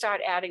 When we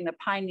start adding the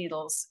pine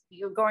needles,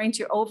 you're going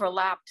to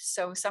overlap.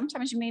 So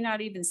sometimes you may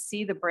not even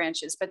see the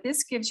branches, but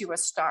this gives you a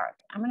start.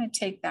 I'm going to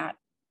take that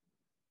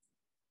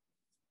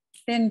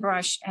thin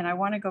brush and I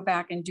want to go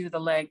back and do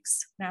the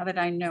legs. Now that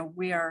I know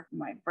where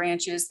my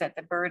branches that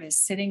the bird is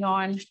sitting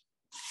on,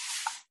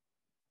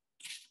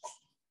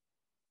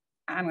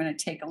 I'm going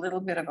to take a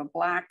little bit of a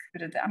black,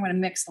 I'm going to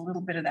mix a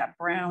little bit of that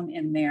brown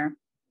in there.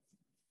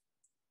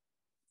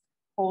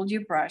 Hold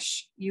your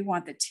brush. You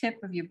want the tip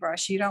of your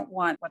brush. You don't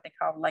want what they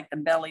call like the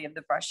belly of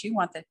the brush. You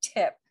want the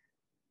tip.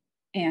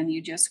 And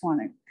you just want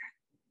to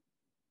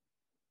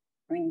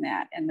bring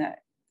that in the,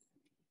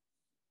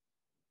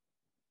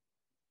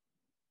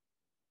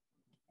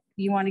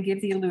 you want to give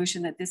the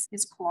illusion that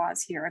his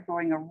claws here are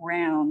going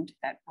around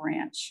that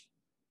branch.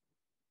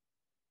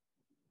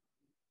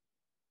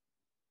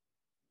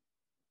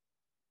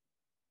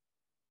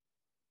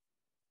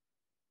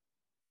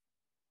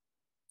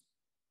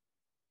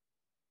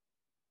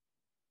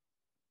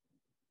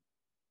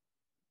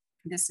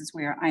 This is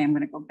where I am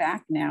going to go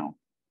back now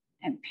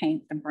and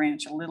paint the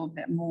branch a little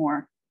bit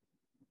more.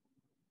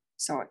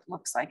 So it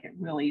looks like it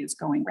really is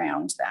going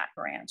around that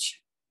branch.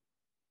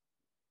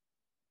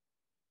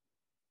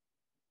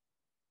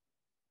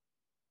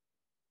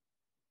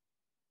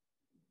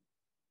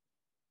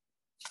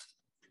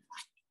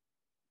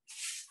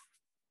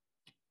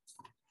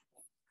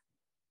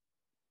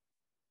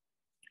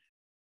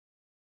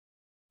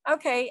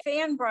 Okay,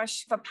 fan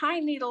brush for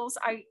pine needles.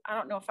 I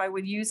don't know if I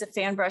would use a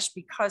fan brush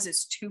because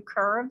it's too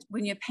curved.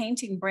 When you're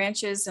painting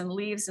branches and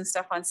leaves and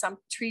stuff on some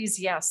trees,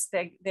 yes,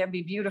 they'll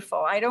be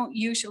beautiful. I don't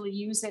usually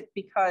use it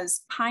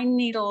because pine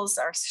needles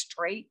are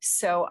straight.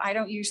 So I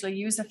don't usually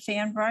use a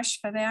fan brush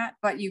for that,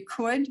 but you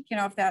could, you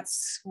know, if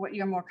that's what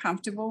you're more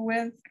comfortable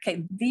with.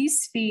 Okay,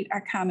 these feet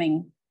are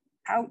coming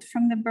out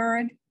from the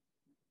bird,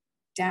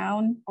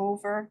 down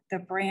over the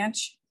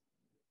branch.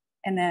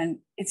 And then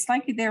it's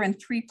like they're in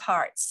three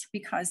parts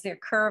because they're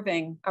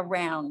curving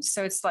around.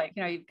 So it's like,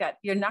 you know, you've got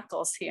your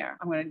knuckles here.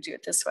 I'm going to do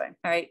it this way.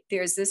 All right.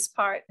 There's this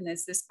part and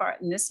there's this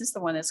part. And this is the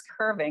one that's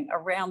curving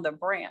around the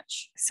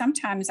branch.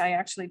 Sometimes I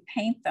actually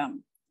paint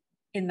them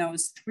in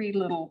those three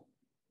little,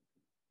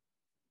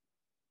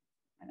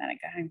 and then I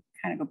can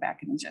kind of go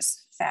back and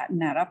just fatten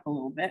that up a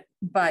little bit,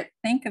 but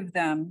think of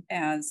them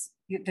as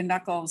the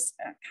knuckles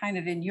kind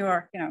of in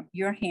your,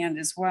 your hand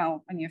as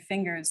well, on your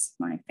fingers.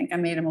 I think I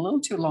made them a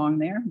little too long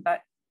there,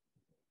 but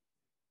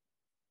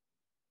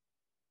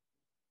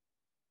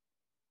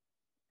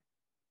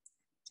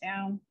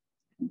down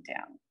and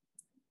down,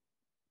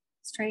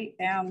 straight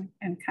down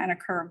and kind of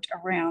curved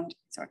around.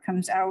 So it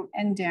comes out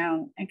and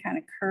down and kind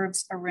of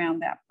curves around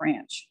that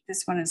branch.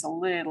 This one is a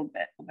little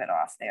bit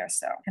off there.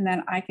 So, and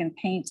then I can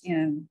paint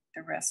in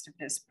the rest of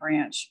this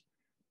branch.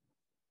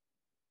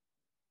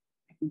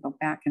 I can go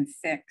back and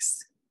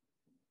fix.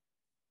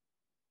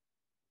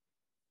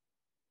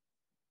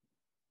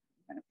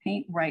 I'm going to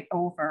paint right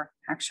over,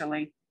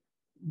 actually,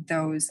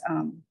 those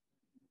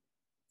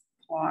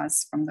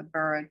claws from the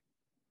bird.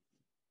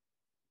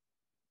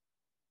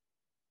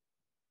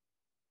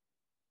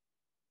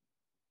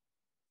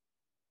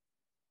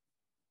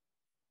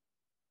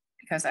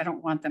 Because I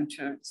don't want them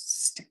to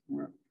stick,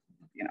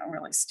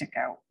 really stick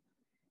out.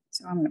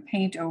 So I'm going to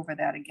paint over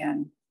that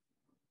again.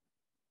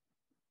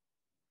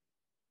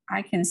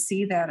 I can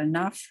see that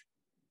enough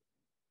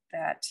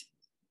that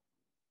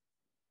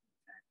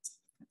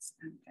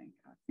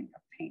I think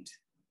I'll paint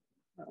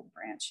a little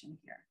branch in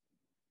here.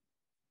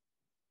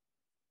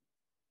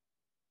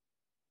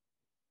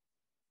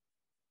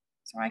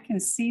 So I can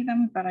see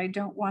them, but I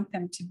don't want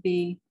them to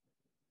be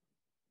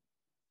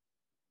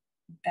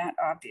that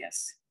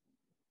obvious.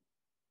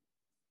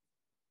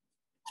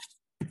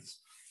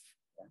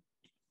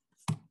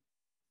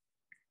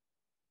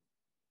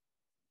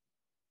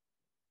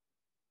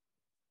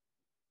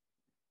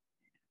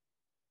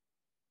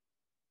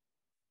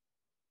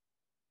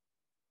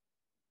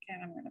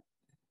 Again, I'm going to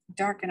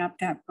darken up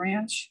that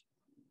branch.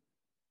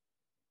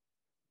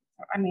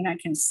 I mean, I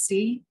can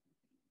see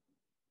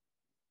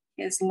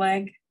his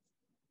leg.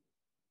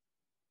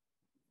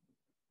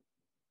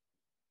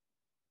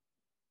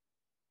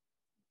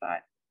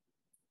 But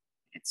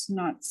it's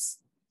not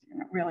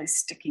really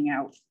sticking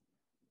out.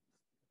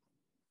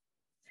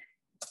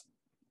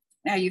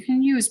 Now you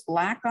can use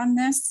black on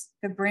this,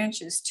 the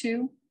branches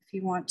too, if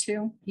you want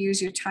to.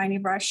 Use your tiny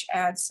brush,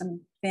 add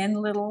some thin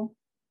little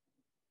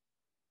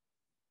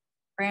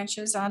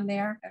branches on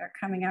there that are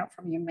coming out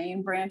from your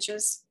main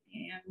branches.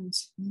 And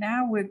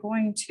now we're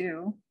going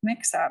to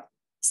mix up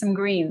some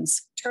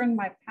greens. Turn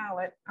my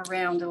palette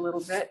around a little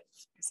bit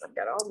because I've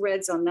got all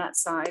reds on that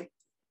side.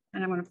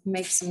 And I'm going to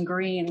make some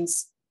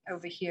greens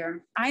over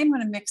here. I'm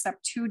going to mix up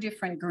two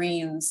different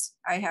greens.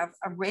 I have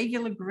a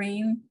regular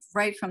green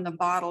right from the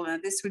bottle.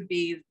 And this would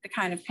be the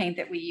kind of paint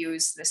that we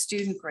use, the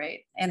student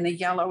grade. And the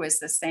yellow is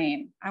the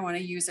same. I want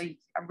to use a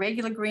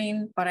regular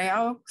green, but I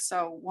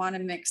also want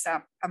to mix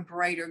up a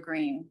brighter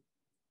green.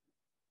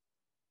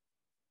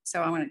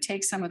 So I'm going to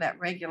take some of that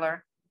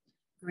regular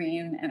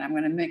green and I'm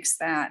going to mix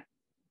that.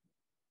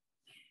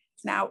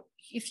 Now,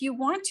 if you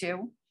want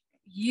to,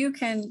 you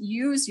can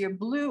use your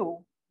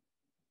blue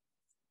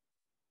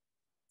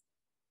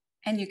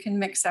and you can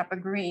mix up a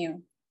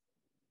green.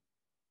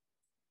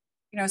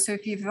 So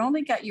if you've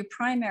only got your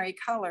primary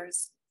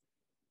colors,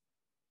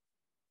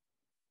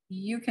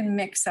 you can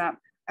mix up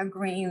a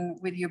green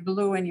with your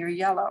blue and your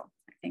yellow.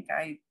 I think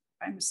by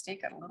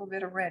mistake got a little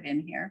bit of red in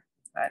here,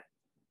 but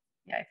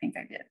yeah, I think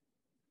I did.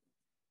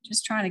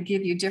 Just trying to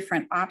give you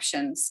different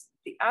options.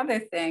 The other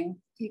thing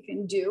you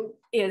can do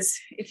is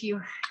if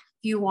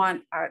you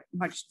want a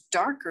much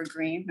darker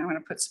green, I'm going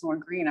to put some more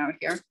green out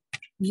here.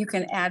 You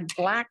can add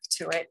black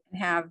to it and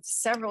have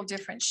several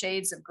different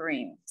shades of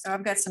green. So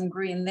I've got some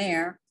green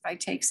there. If I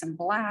take some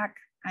black,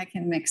 I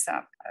can mix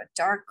up a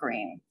dark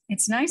green.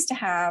 It's nice to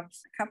have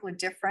a couple of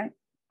different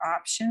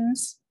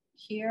options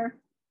here.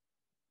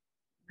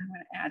 I'm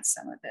going to add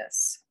some of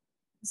this.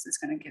 This is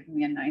going to give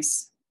me a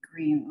nice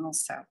green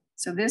also.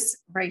 So this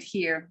right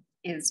here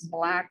is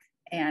black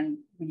and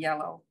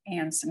yellow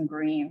and some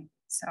green.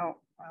 So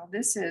while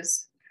this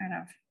is kind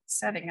of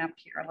setting up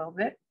here a little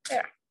bit,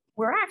 there.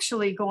 We're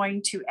actually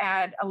going to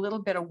add a little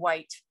bit of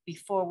white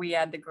before we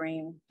add the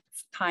green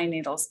pine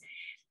needles.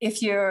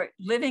 If you're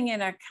living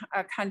in a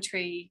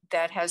country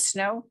that has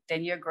snow,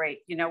 then you're great.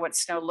 You know what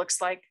snow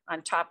looks like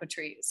on top of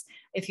trees.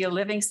 If you're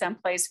living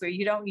someplace where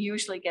you don't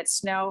usually get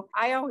snow,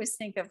 I always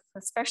think of,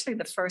 especially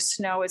the first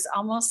snow, is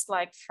almost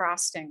like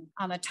frosting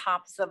on the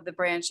tops of the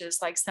branches,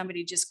 like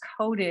somebody just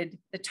coated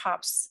the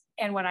tops.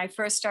 And when I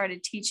first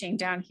started teaching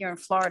down here in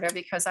Florida,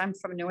 because I'm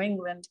from New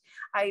England,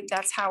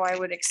 that's how I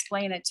would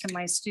explain it to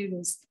my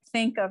students.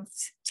 Think of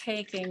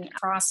taking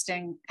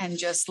frosting and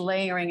just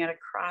layering it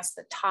across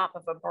the top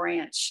of a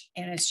branch.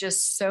 And it's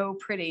just so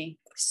pretty.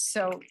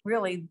 So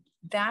really,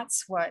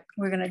 that's what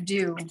we're going to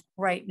do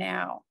right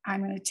now.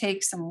 I'm going to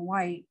take some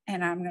white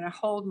and I'm going to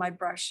hold my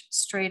brush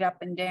straight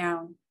up and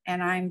down.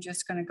 And I'm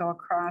just going to go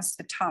across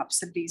the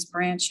tops of these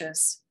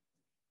branches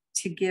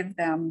to give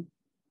them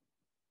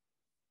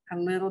a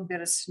little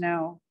bit of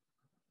snow.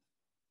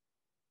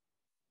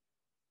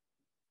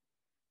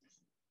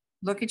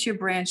 look at your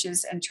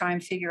branches and try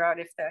and figure out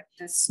if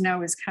the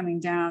snow is coming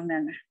down,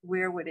 then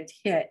where would it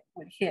hit?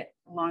 Would hit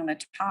along the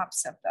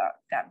tops of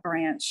that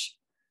branch,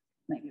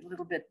 maybe a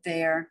little bit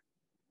there.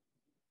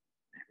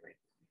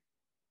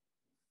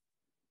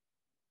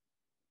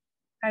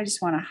 I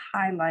just want to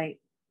highlight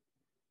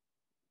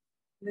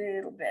a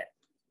little bit.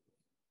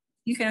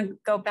 You can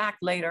go back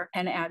later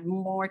and add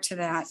more to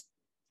that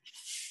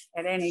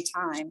at any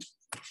time.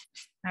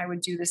 I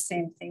would do the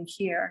same thing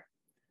here.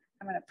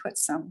 I'm going to put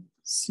some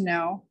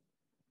snow.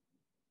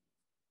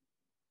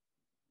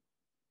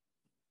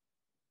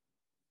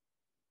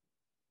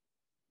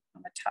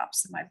 On the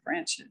tops of my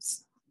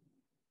branches.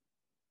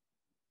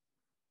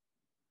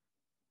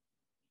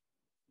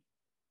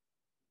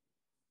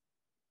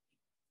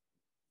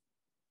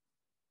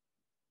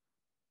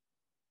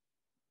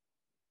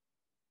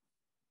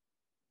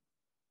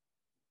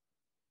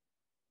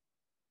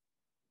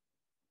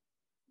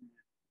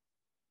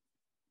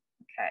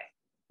 Okay,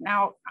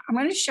 now I'm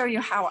going to show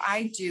you how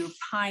I do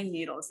pine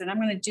needles, and I'm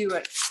going to do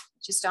it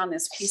just on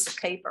this piece of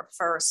paper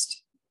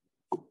first.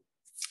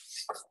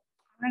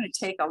 I'm going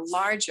to take a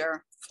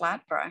larger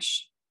flat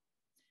brush.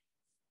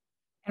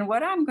 And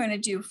what I'm going to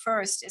do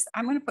first is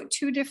I'm going to put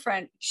 2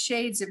 different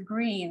shades of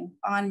green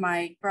on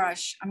my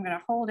brush. I'm going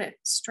to hold it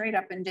straight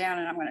up and down,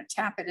 and I'm going to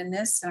tap it in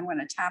this, and I'm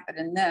going to tap it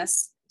in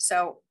this.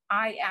 So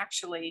I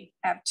actually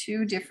have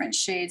 2 different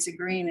shades of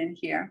green in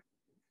here.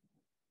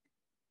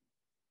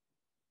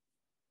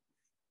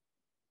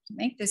 To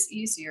make this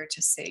easier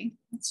to see,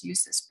 let's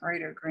use this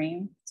brighter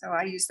green. So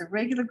I use the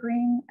regular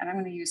green, and I'm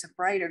going to use a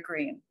brighter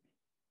green.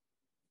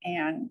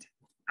 And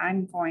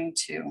I'm going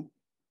to,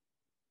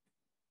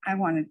 I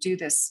want to do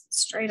this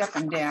straight up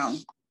and down.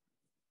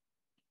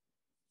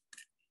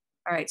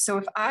 All right, so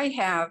if I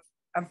have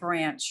a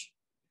branch,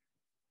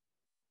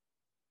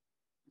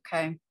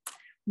 okay,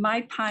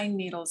 my pine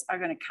needles are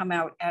going to come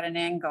out at an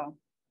angle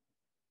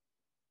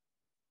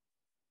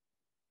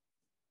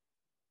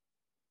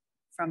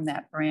from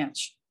that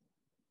branch.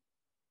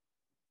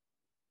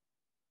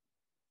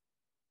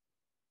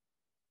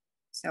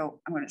 So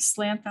I'm going to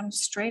slant them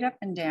straight up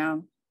and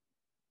down.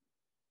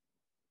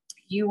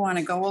 You want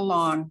to go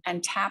along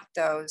and tap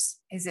those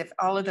as if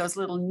all of those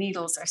little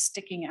needles are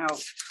sticking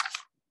out.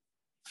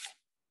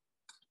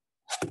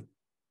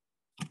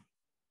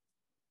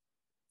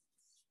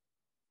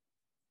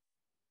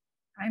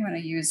 I'm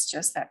going to use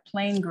just that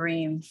plain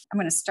green. I'm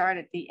going to start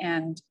at the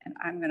end, and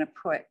I'm going to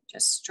put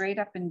just straight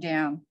up and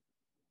down.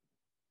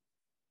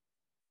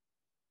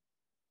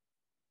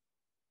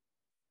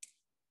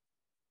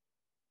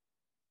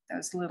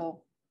 Those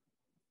little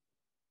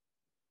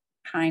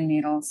pine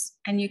needles.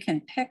 And you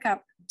can pick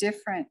up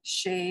different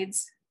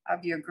shades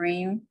of your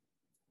green.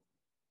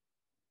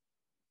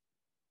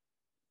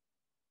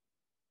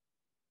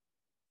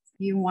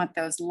 You want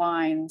those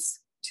lines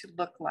to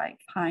look like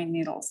pine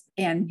needles,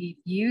 and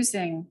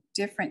using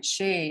different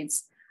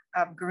shades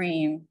of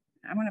green.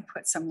 I'm going to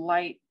put some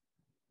light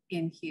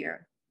in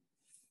here,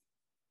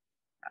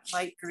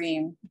 light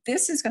green.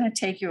 This is going to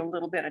take you a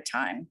little bit of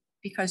time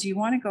because you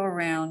want to go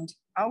around.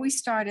 Always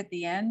start at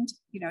the end.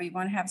 You know, you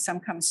want to have some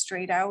come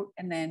straight out,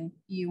 and then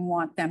you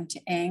want them to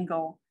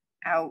angle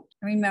out.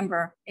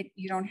 Remember,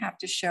 you don't have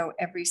to show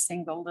every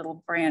single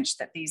little branch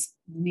that these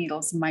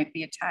needles might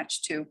be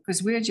attached to,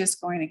 because we're just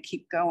going to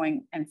keep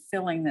going and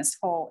filling this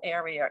whole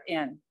area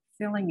in,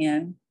 filling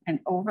in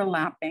and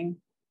overlapping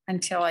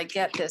until I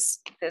get this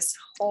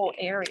whole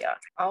area,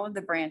 all of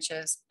the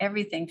branches,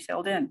 everything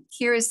filled in.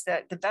 Here's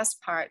the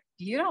best part.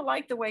 If you don't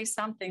like the way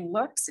something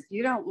looks, if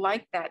you don't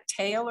like that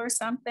tail or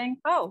something,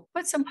 oh,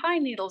 put some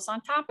pine needles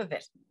on top of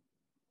it.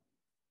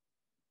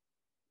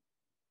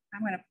 I'm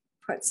going to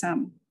put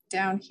some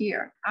down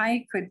here.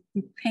 I could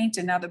paint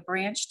another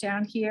branch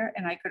down here,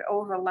 and I could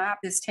overlap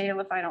this tail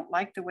if I don't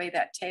like the way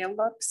that tail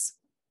looks.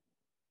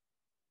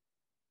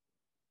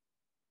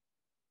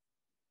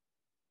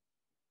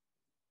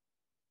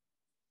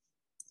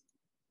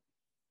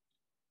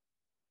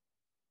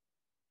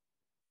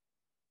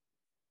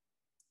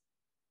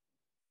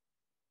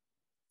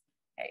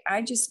 Okay,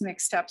 I just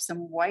mixed up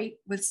some white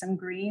with some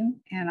green,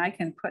 and I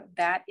can put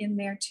that in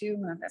there too.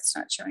 No, that's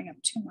not showing up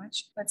too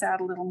much. Let's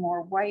add a little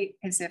more white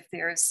as if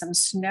there is some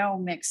snow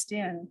mixed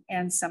in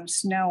and some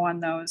snow on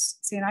those.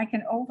 See, and I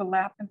can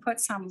overlap and put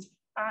some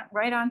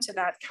right onto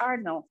that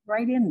cardinal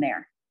right in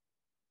there.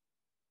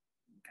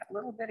 Got a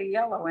little bit of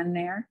yellow in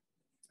there.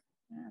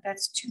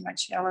 That's too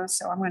much yellow,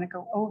 so I'm going to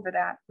go over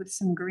that with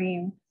some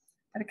green,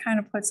 but it kind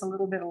of puts a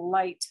little bit of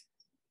light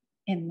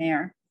in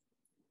there.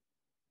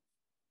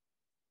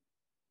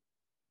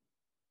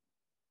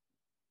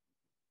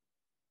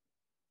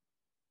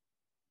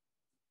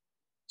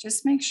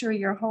 Just make sure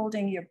you're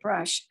holding your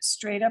brush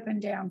straight up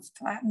and down.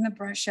 Flatten the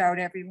brush out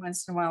every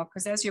once in a while,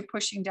 because as you're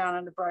pushing down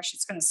on the brush,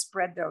 it's going to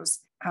spread those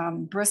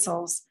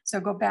bristles. So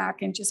go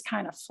back and just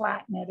kind of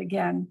flatten it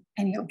again,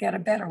 and you'll get a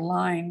better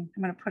line.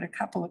 I'm going to put a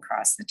couple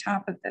across the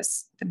top of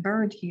the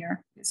bird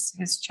here,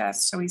 his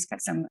chest. So he's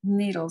got some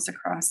needles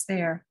across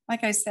there.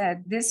 Like I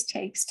said, this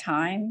takes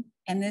time.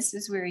 And this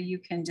is where you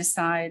can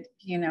decide,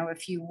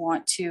 if you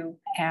want to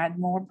add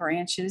more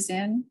branches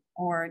in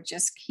or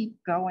just keep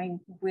going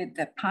with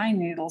the pine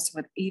needles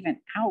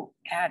without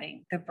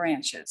adding the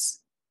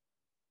branches.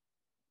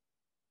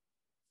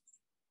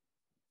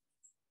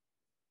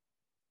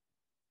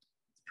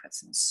 Put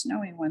some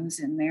snowy ones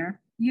in there.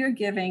 You're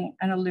giving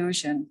an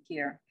illusion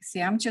here.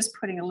 See, I'm just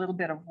putting a little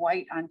bit of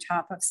white on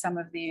top of some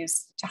of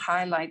these to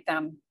highlight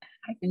them.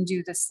 I can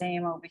do the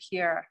same over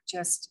here.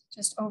 Just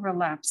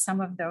overlap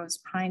some of those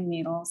pine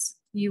needles.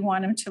 You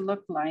want him to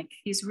look like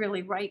he's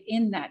really right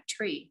in that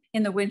tree.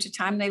 In the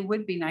wintertime, they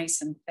would be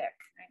nice and thick.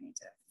 I need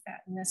to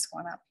fatten this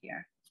one up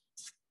here.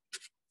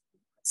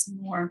 Put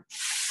some more.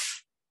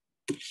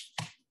 I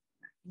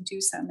can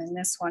do some in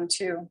this one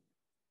too.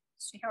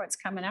 See how it's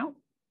coming out?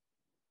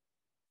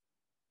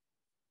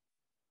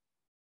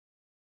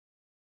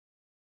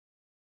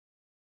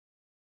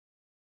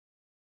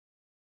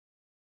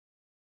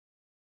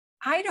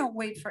 I don't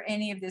wait for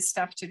any of this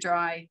stuff to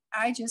dry.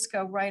 I just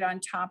go right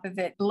on top of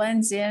it,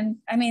 blends in.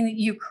 I mean,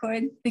 you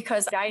could,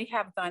 because I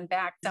have gone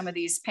back some of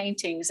these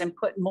paintings and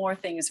put more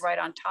things right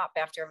on top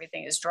after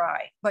everything is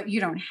dry, but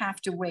you don't have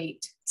to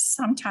wait.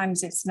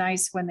 Sometimes it's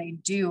nice when they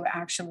do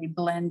actually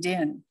blend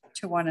in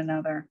to one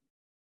another.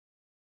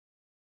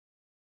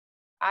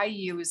 I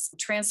use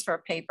transfer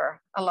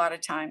paper a lot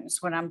of times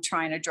when I'm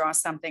trying to draw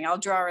something. I'll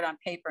draw it on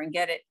paper and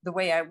get it the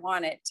way I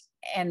want it.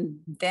 And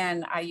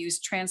then I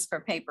use transfer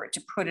paper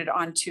to put it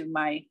onto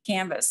my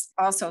canvas.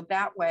 Also,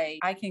 that way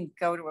I can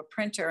go to a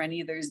printer and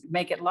either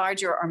make it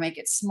larger or make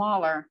it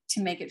smaller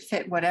to make it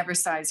fit whatever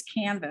size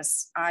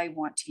canvas I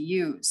want to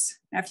use.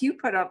 Now, if you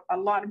put up a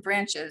lot of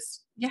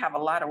branches, you have a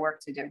lot of work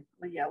to do.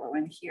 The yellow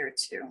in here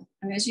too.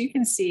 And as you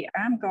can see,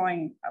 I'm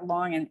going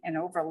along and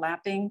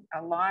overlapping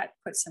a lot,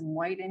 put some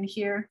white in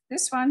here.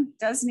 This one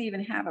doesn't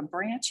even have a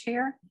branch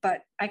here,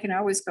 but I can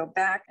always go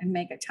back and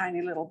make a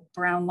tiny little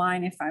brown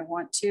line if I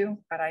want to,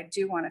 but I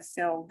do want to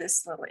fill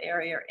this little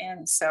area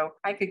in. So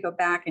I could go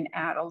back and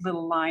add a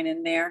little line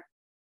in there.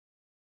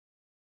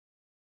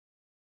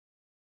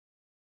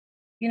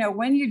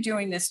 When you're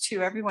doing this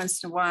too, every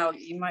once in a while,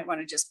 you might want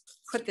to just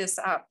put this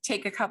up,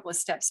 take a couple of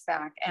steps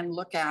back and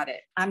look at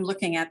it. I'm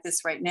looking at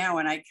this right now,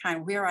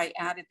 and where I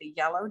added the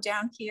yellow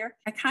down here,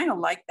 I kind of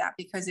like that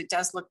because it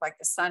does look like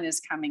the sun is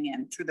coming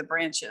in through the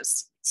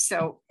branches.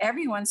 So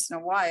every once in a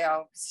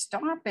while,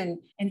 stop and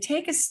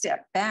take a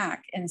step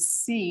back and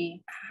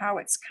see how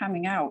it's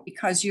coming out,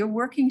 because you're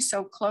working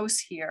so close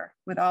here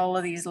with all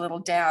of these little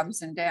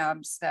dabs and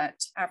dabs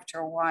that after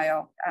a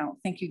while, I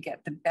don't think you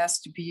get the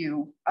best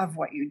view of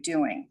what you're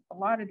doing. A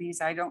lot of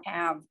these, I don't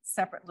have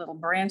separate little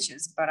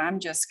branches, but I'm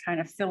just kind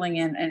of filling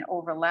in and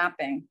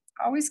overlapping.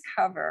 Always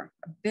cover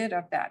a bit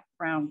of that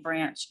brown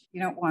branch.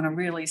 You don't want to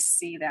really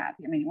see that.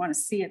 I mean, you want to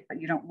see it,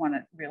 but you don't want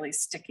it really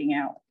sticking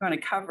out. You want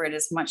to cover it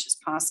as much as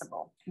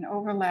possible and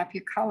overlap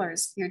your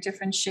colors, your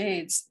different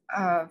shades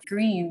of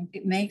green.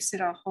 It makes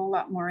it a whole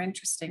lot more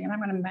interesting. And I'm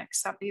going to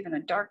mix up even a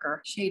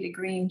darker shade of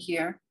green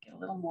here, get a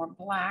little more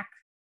black.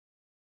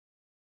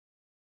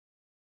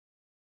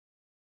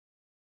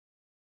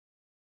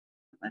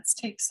 Let's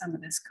take some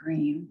of this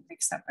green,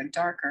 mix up a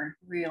darker,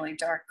 really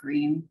dark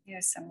green.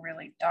 Here's some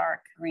really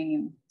dark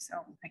green. So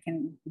I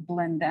can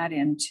blend that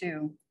in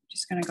too.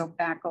 Just going to go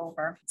back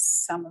over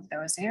some of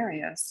those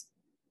areas.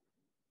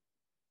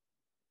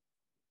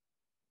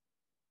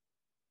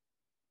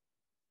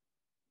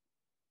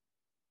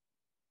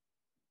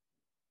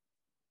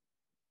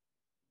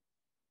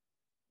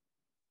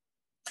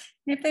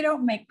 If they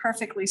don't make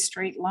perfectly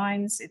straight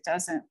lines, it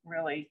doesn't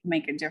really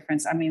make a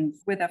difference. I mean,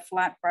 with a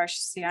flat brush,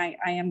 see, I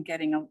am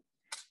getting a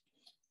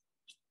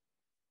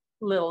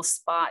little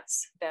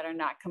spots that are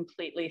not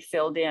completely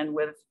filled in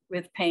with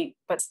paint,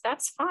 but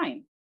that's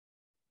fine.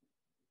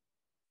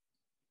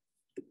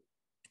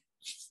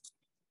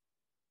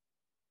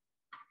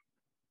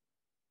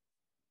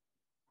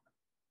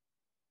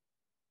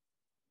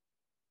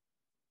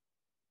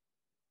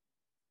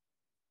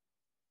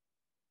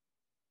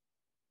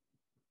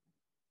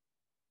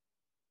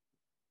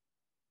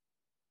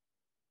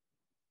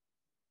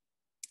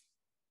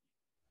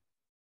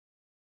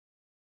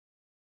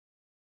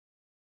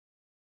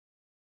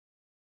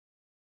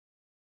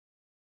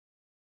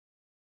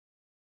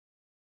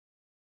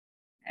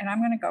 And I'm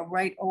going to go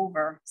right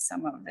over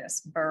some of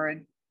this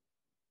bird.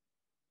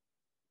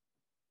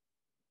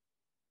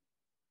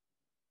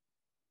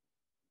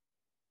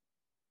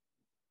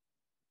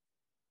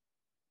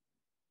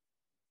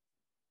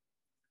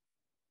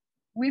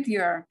 With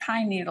your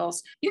pine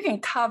needles, you can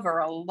cover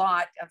a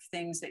lot of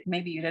things that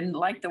maybe you didn't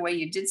like the way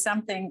you did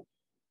something.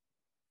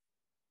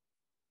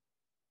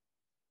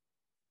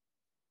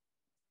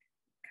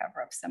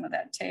 Cover up some of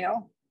that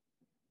tail.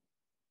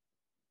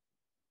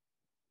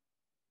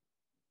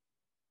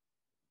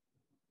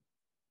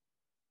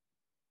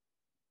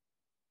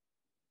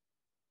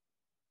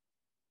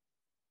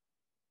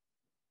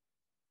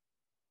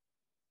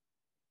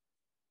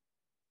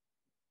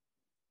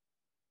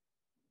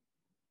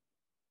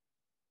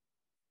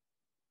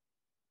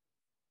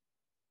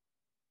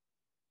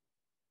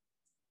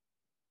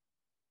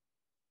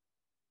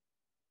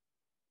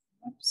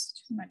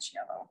 Oops, too much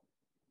yellow.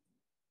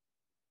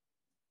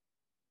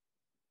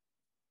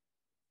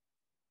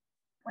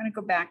 I'm going to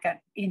go back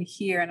in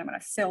here and I'm going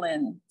to fill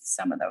in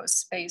some of those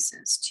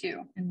spaces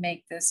too and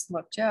make this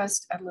look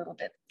just a little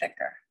bit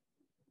thicker.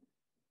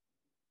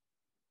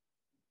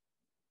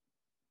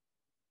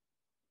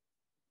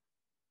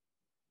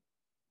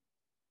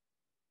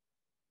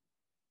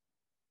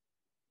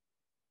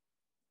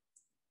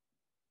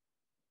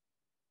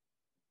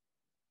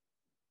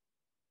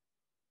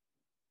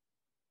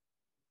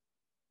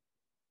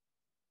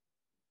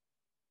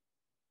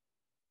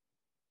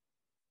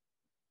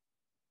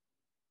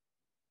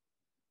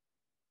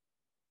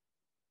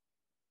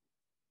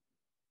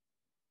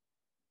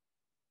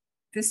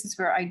 This is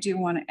where I do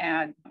want to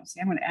add,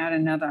 see, I'm going to add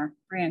another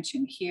branch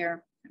in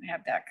here and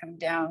have that come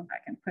down. I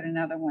can put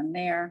another one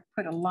there,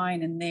 put a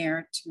line in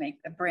there to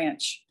make the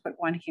branch, put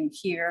one in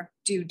here.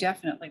 Do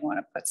definitely want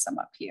to put some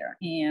up here.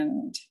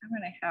 And I'm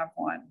going to have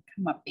one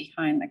come up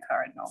behind the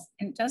cardinal.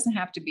 And it doesn't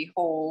have to be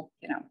whole,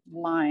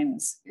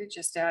 lines. You're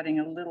just adding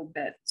a little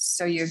bit.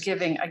 So you're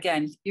giving,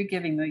 again, you're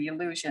giving the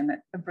illusion that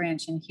the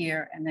branch in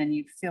here, and then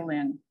you fill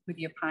in with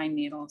your pine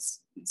needles.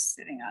 He's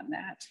sitting on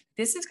that.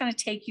 This is going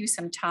to take you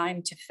some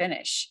time to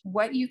finish.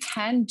 What you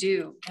can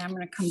do, and I'm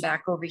going to come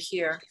back over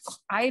here.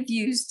 I've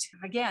used,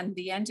 again,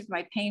 the end of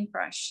my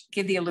paintbrush,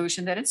 give the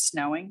illusion that it's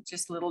snowing,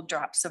 just little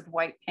drops of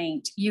white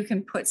paint. You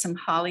can put some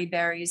holly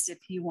berries if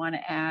you want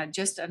to add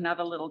just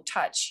another little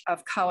touch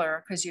of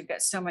color because you've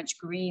got so much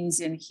greens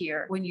in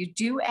here. When you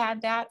do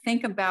add that,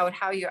 think about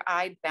how your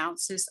eye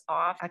bounces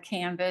off a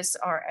canvas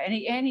or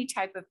any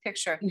type of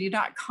picture. And you're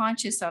not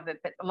conscious of it,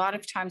 but a lot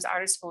of times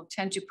artists will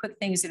tend to put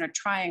things in a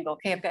triangle.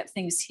 Okay, I've got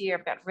things here,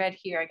 I've got red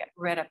here, I got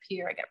red up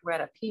here, I got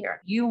red up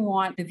here. You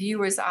want the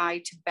viewer's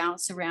eye to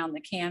bounce around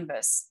the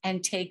canvas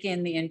and take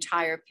in the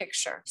entire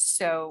picture.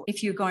 So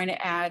if you're going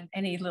to add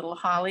any little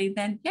holly,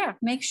 then yeah,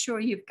 make sure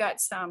you've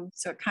got some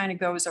so it kind of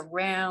goes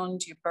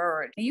around your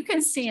bird. You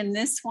can see in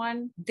this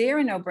one, there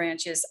are no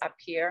branches up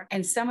here.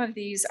 And some of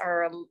these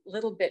are a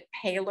little bit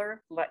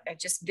paler,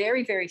 just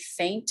very, very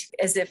faint,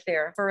 as if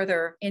they're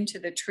further into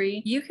the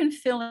tree. You can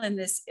fill in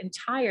this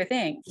entire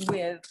thing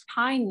with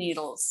pine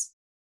needles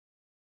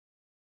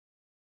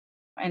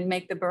and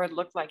make the bird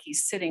look like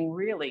he's sitting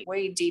really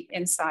way deep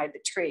inside the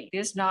tree.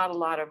 There's not a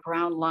lot of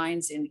brown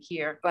lines in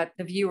here, but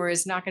the viewer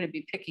is not going to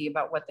be picky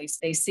about what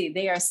they see.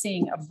 They are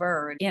seeing a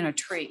bird in a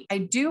tree. I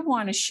do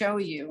want to show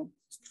you,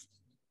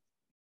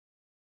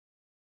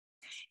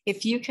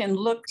 if you can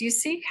look, do you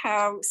see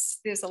how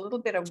there's a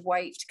little bit of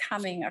white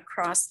coming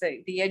across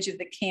the edge of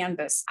the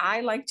canvas?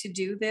 I like to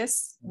do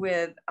this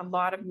with a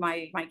lot of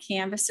my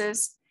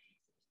canvases.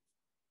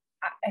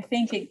 I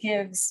think it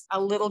gives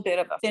a little bit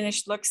of a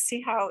finished look.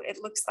 See how it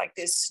looks like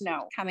there's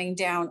snow coming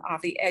down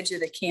off the edge of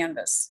the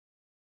canvas.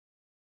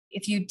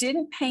 If you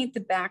didn't paint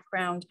the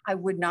background, I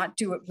would not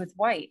do it with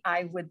white.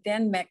 I would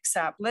then mix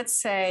up, let's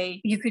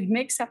say you could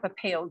mix up a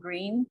pale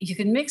green, you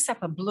could mix up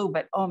a blue,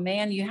 but oh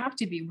man, you have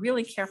to be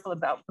really careful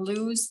about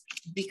blues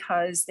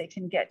because they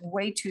can get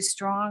way too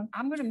strong.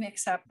 I'm going to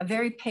mix up a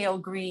very pale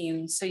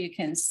green so you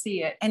can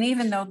see it. And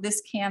even though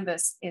this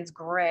canvas is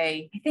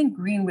gray, I think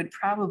green would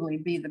probably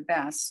be the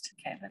best.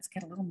 Okay, let's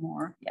get a little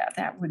more. Yeah,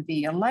 that would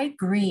be a light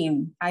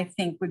green, I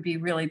think would be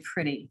really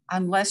pretty.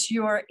 Unless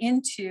you're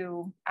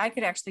into, I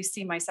could actually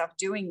see myself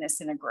doing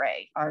this in a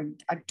gray or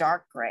a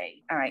dark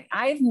gray. All right,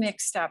 I've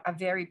mixed up a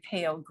very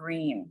pale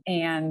green,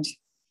 and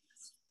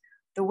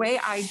the way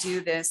I do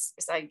this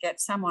is I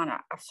get some on a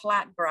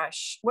flat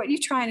brush. What you're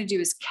trying to do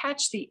is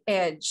catch the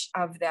edge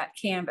of that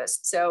canvas.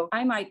 So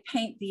I might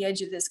paint the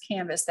edge of this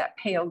canvas that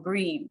pale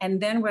green.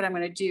 And then what I'm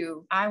going to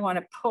do, I want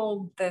to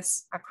pull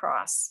this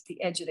across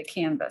the edge of the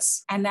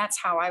canvas. And that's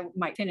how I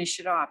might finish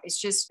it off.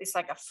 It's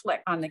like a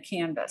flick on the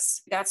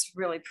canvas. That's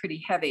really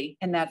pretty heavy,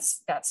 and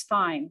that's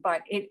fine.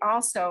 But it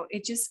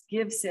just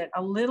gives it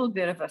a little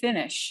bit of a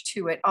finish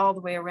to it all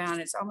the way around.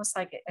 It's almost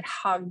like it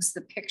hugs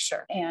the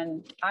picture.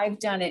 And I've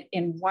done it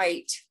in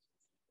white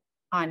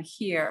on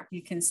here,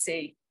 you can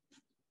see.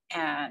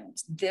 And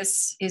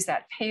this is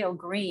that pale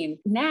green.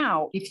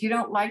 Now, if you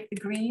don't like the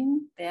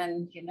green,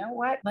 then you know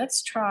what?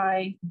 Let's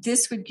try,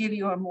 this would give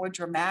you a more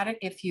dramatic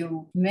if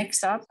you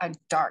mix up a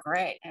dark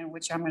gray, and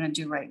which I'm going to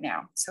do right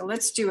now. So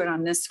let's do it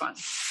on this one.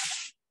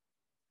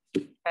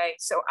 Okay,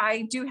 so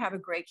I do have a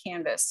gray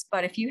canvas,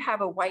 but if you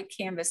have a white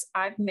canvas,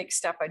 I've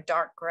mixed up a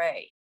dark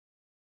gray.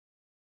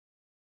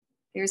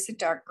 Here's the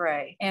dark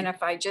gray. And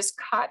if I just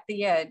cut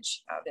the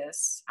edge of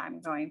this,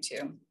 I'm going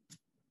to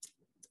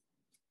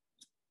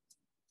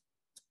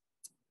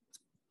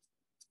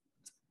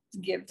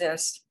give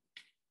this,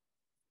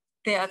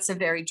 that's a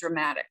very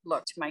dramatic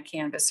look to my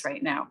canvas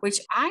right now, which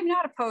I'm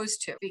not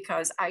opposed to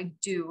because I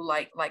do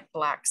like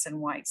blacks and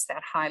whites,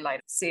 that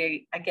highlight.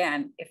 See,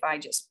 again, if I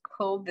just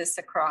pull this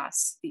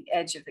across the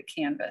edge of the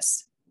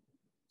canvas,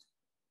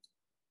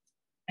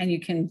 and you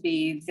can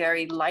be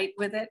very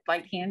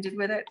light-handed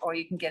with it, or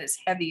you can get as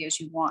heavy as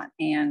you want.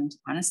 And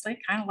honestly,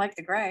 kind of like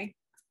the gray.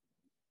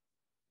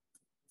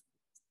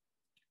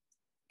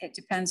 It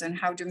depends on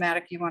how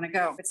dramatic you want to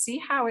go. But see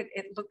how it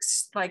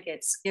looks like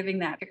it's giving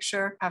that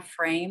picture a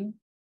frame?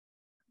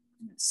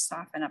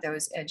 Soften up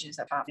those edges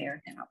up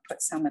there, and I'll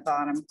put some at the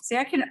bottom. See,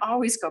 I can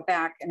always go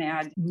back and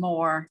add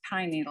more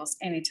pine needles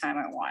anytime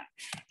I want.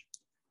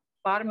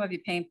 Bottom of your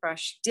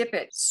paintbrush, dip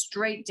it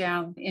straight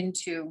down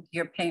into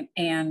your paint,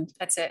 and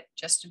that's it,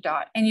 just a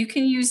dot. And you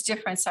can use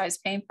different size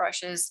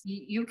paintbrushes.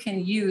 You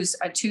can use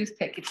a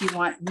toothpick if you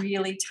want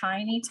really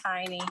tiny,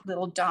 tiny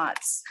little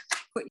dots.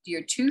 Put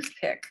your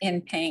toothpick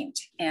in paint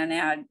and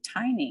add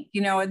tiny,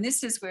 and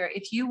this is where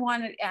if you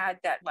want to add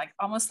that, like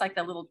almost like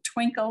a little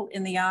twinkle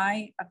in the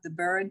eye of the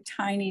bird,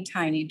 tiny,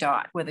 tiny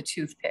dot with a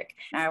toothpick.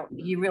 Now,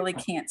 you really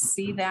can't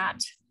see that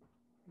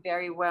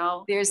very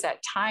well. There's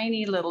that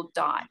tiny little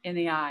dot in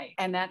the eye,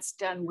 and that's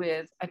done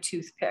with a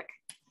toothpick.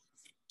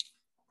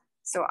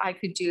 So I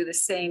could do the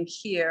same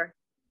here.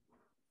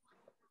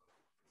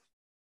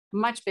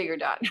 Much bigger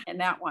dot in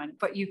that one,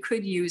 but you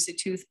could use a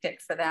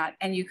toothpick for that,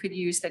 and you could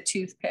use the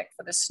toothpick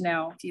for the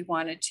snow if you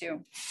wanted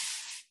to.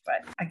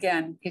 But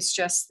again, it's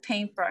just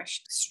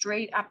paintbrush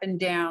straight up and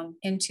down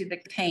into the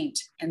paint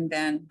and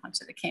then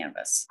onto the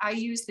canvas. I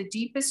use the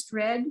deepest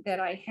red that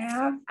I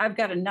have. I've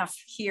got enough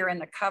here in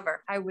the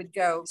cover. I would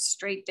go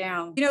straight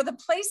down. The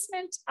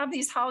placement of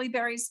these holly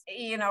berries,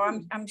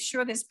 I'm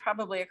sure there's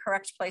probably a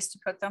correct place to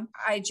put them.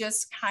 I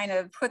just kind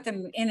of put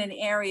them in an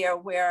area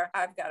where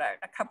I've got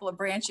a couple of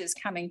branches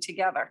coming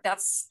together.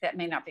 That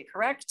may not be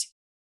correct.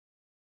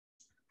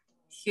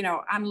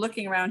 I'm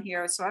looking around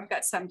here. So I've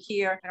got some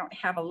here. I don't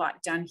have a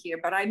lot done here,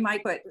 but I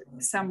might put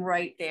some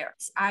right there.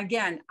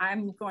 Again,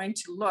 I'm going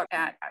to look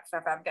at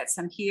if I've got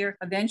some here.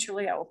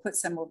 Eventually, I will put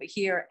some over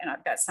here, and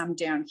I've got some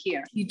down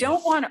here. You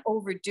don't want to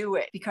overdo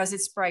it because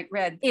it's bright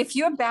red. If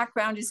your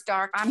background is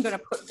dark, I'm going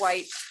to put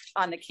white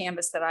on the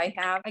canvas that I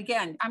have.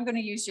 Again, I'm going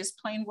to use just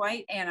plain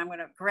white, and I'm going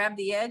to grab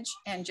the edge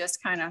and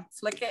just kind of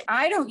flick it.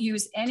 I don't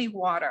use any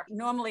water.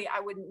 Normally, I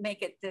wouldn't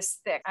make it this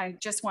thick. I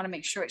just want to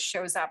make sure it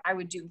shows up. I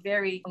would do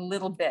very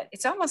little bit.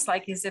 It's almost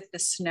like as if the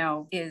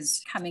snow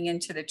is coming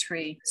into the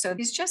tree. So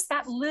it's just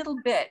that little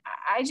bit.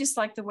 I just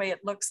like the way it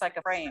looks like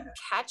a frame.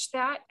 Catch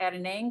that at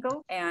an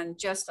angle and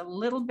just a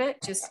little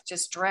bit,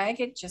 just drag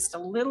it just a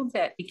little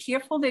bit. Be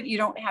careful that you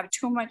don't have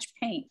too much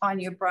paint on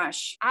your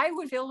brush. I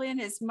would fill in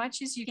as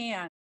much as you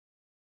can.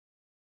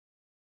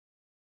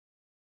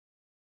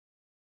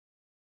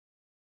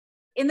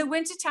 In the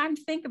wintertime,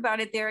 think about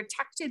it. They're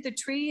tucked in the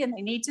tree and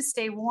they need to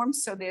stay warm.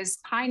 So there's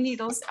pine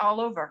needles all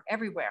over,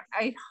 everywhere.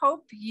 I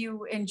hope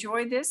you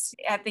enjoy this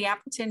at the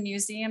Appleton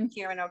Museum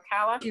here in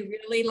Ocala. If you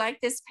really like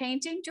this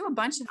painting, do a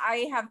bunch.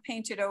 I have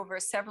painted over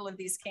several of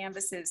these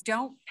canvases.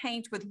 Don't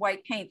paint with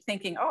white paint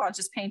thinking, oh, I'll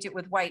just paint it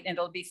with white and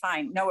it'll be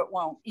fine. No, it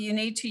won't. You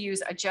need to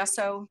use a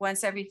gesso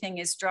once everything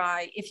is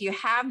dry. If you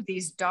have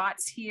these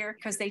dots here,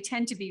 because they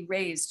tend to be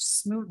raised,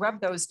 smooth,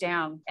 rub those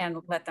down and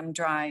let them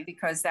dry,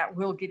 because that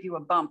will give you a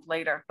bump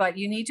later. But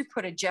you need to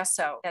put a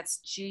gesso. That's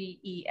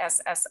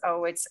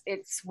Gesso.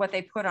 It's what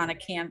they put on a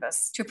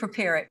canvas to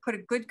prepare it. Put a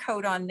good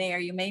coat on there.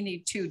 You may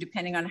need two,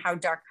 depending on how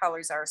dark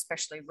colors are,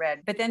 especially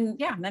red. But then,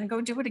 then go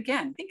do it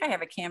again. I think I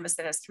have a canvas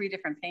that has 3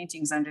 different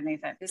paintings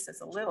underneath it. This is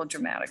a little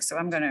dramatic, so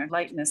I'm going to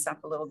lighten this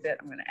up a little bit.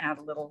 I'm going to add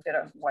a little bit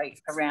of white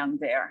around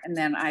there. And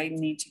then I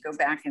need to go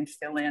back and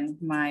fill in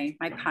my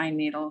pine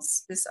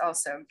needles. This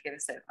also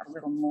gives it a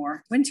little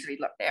more wintry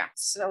look there.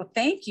 So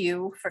thank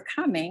you for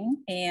coming,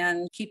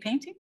 and keep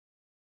painting.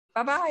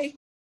 Bye-bye.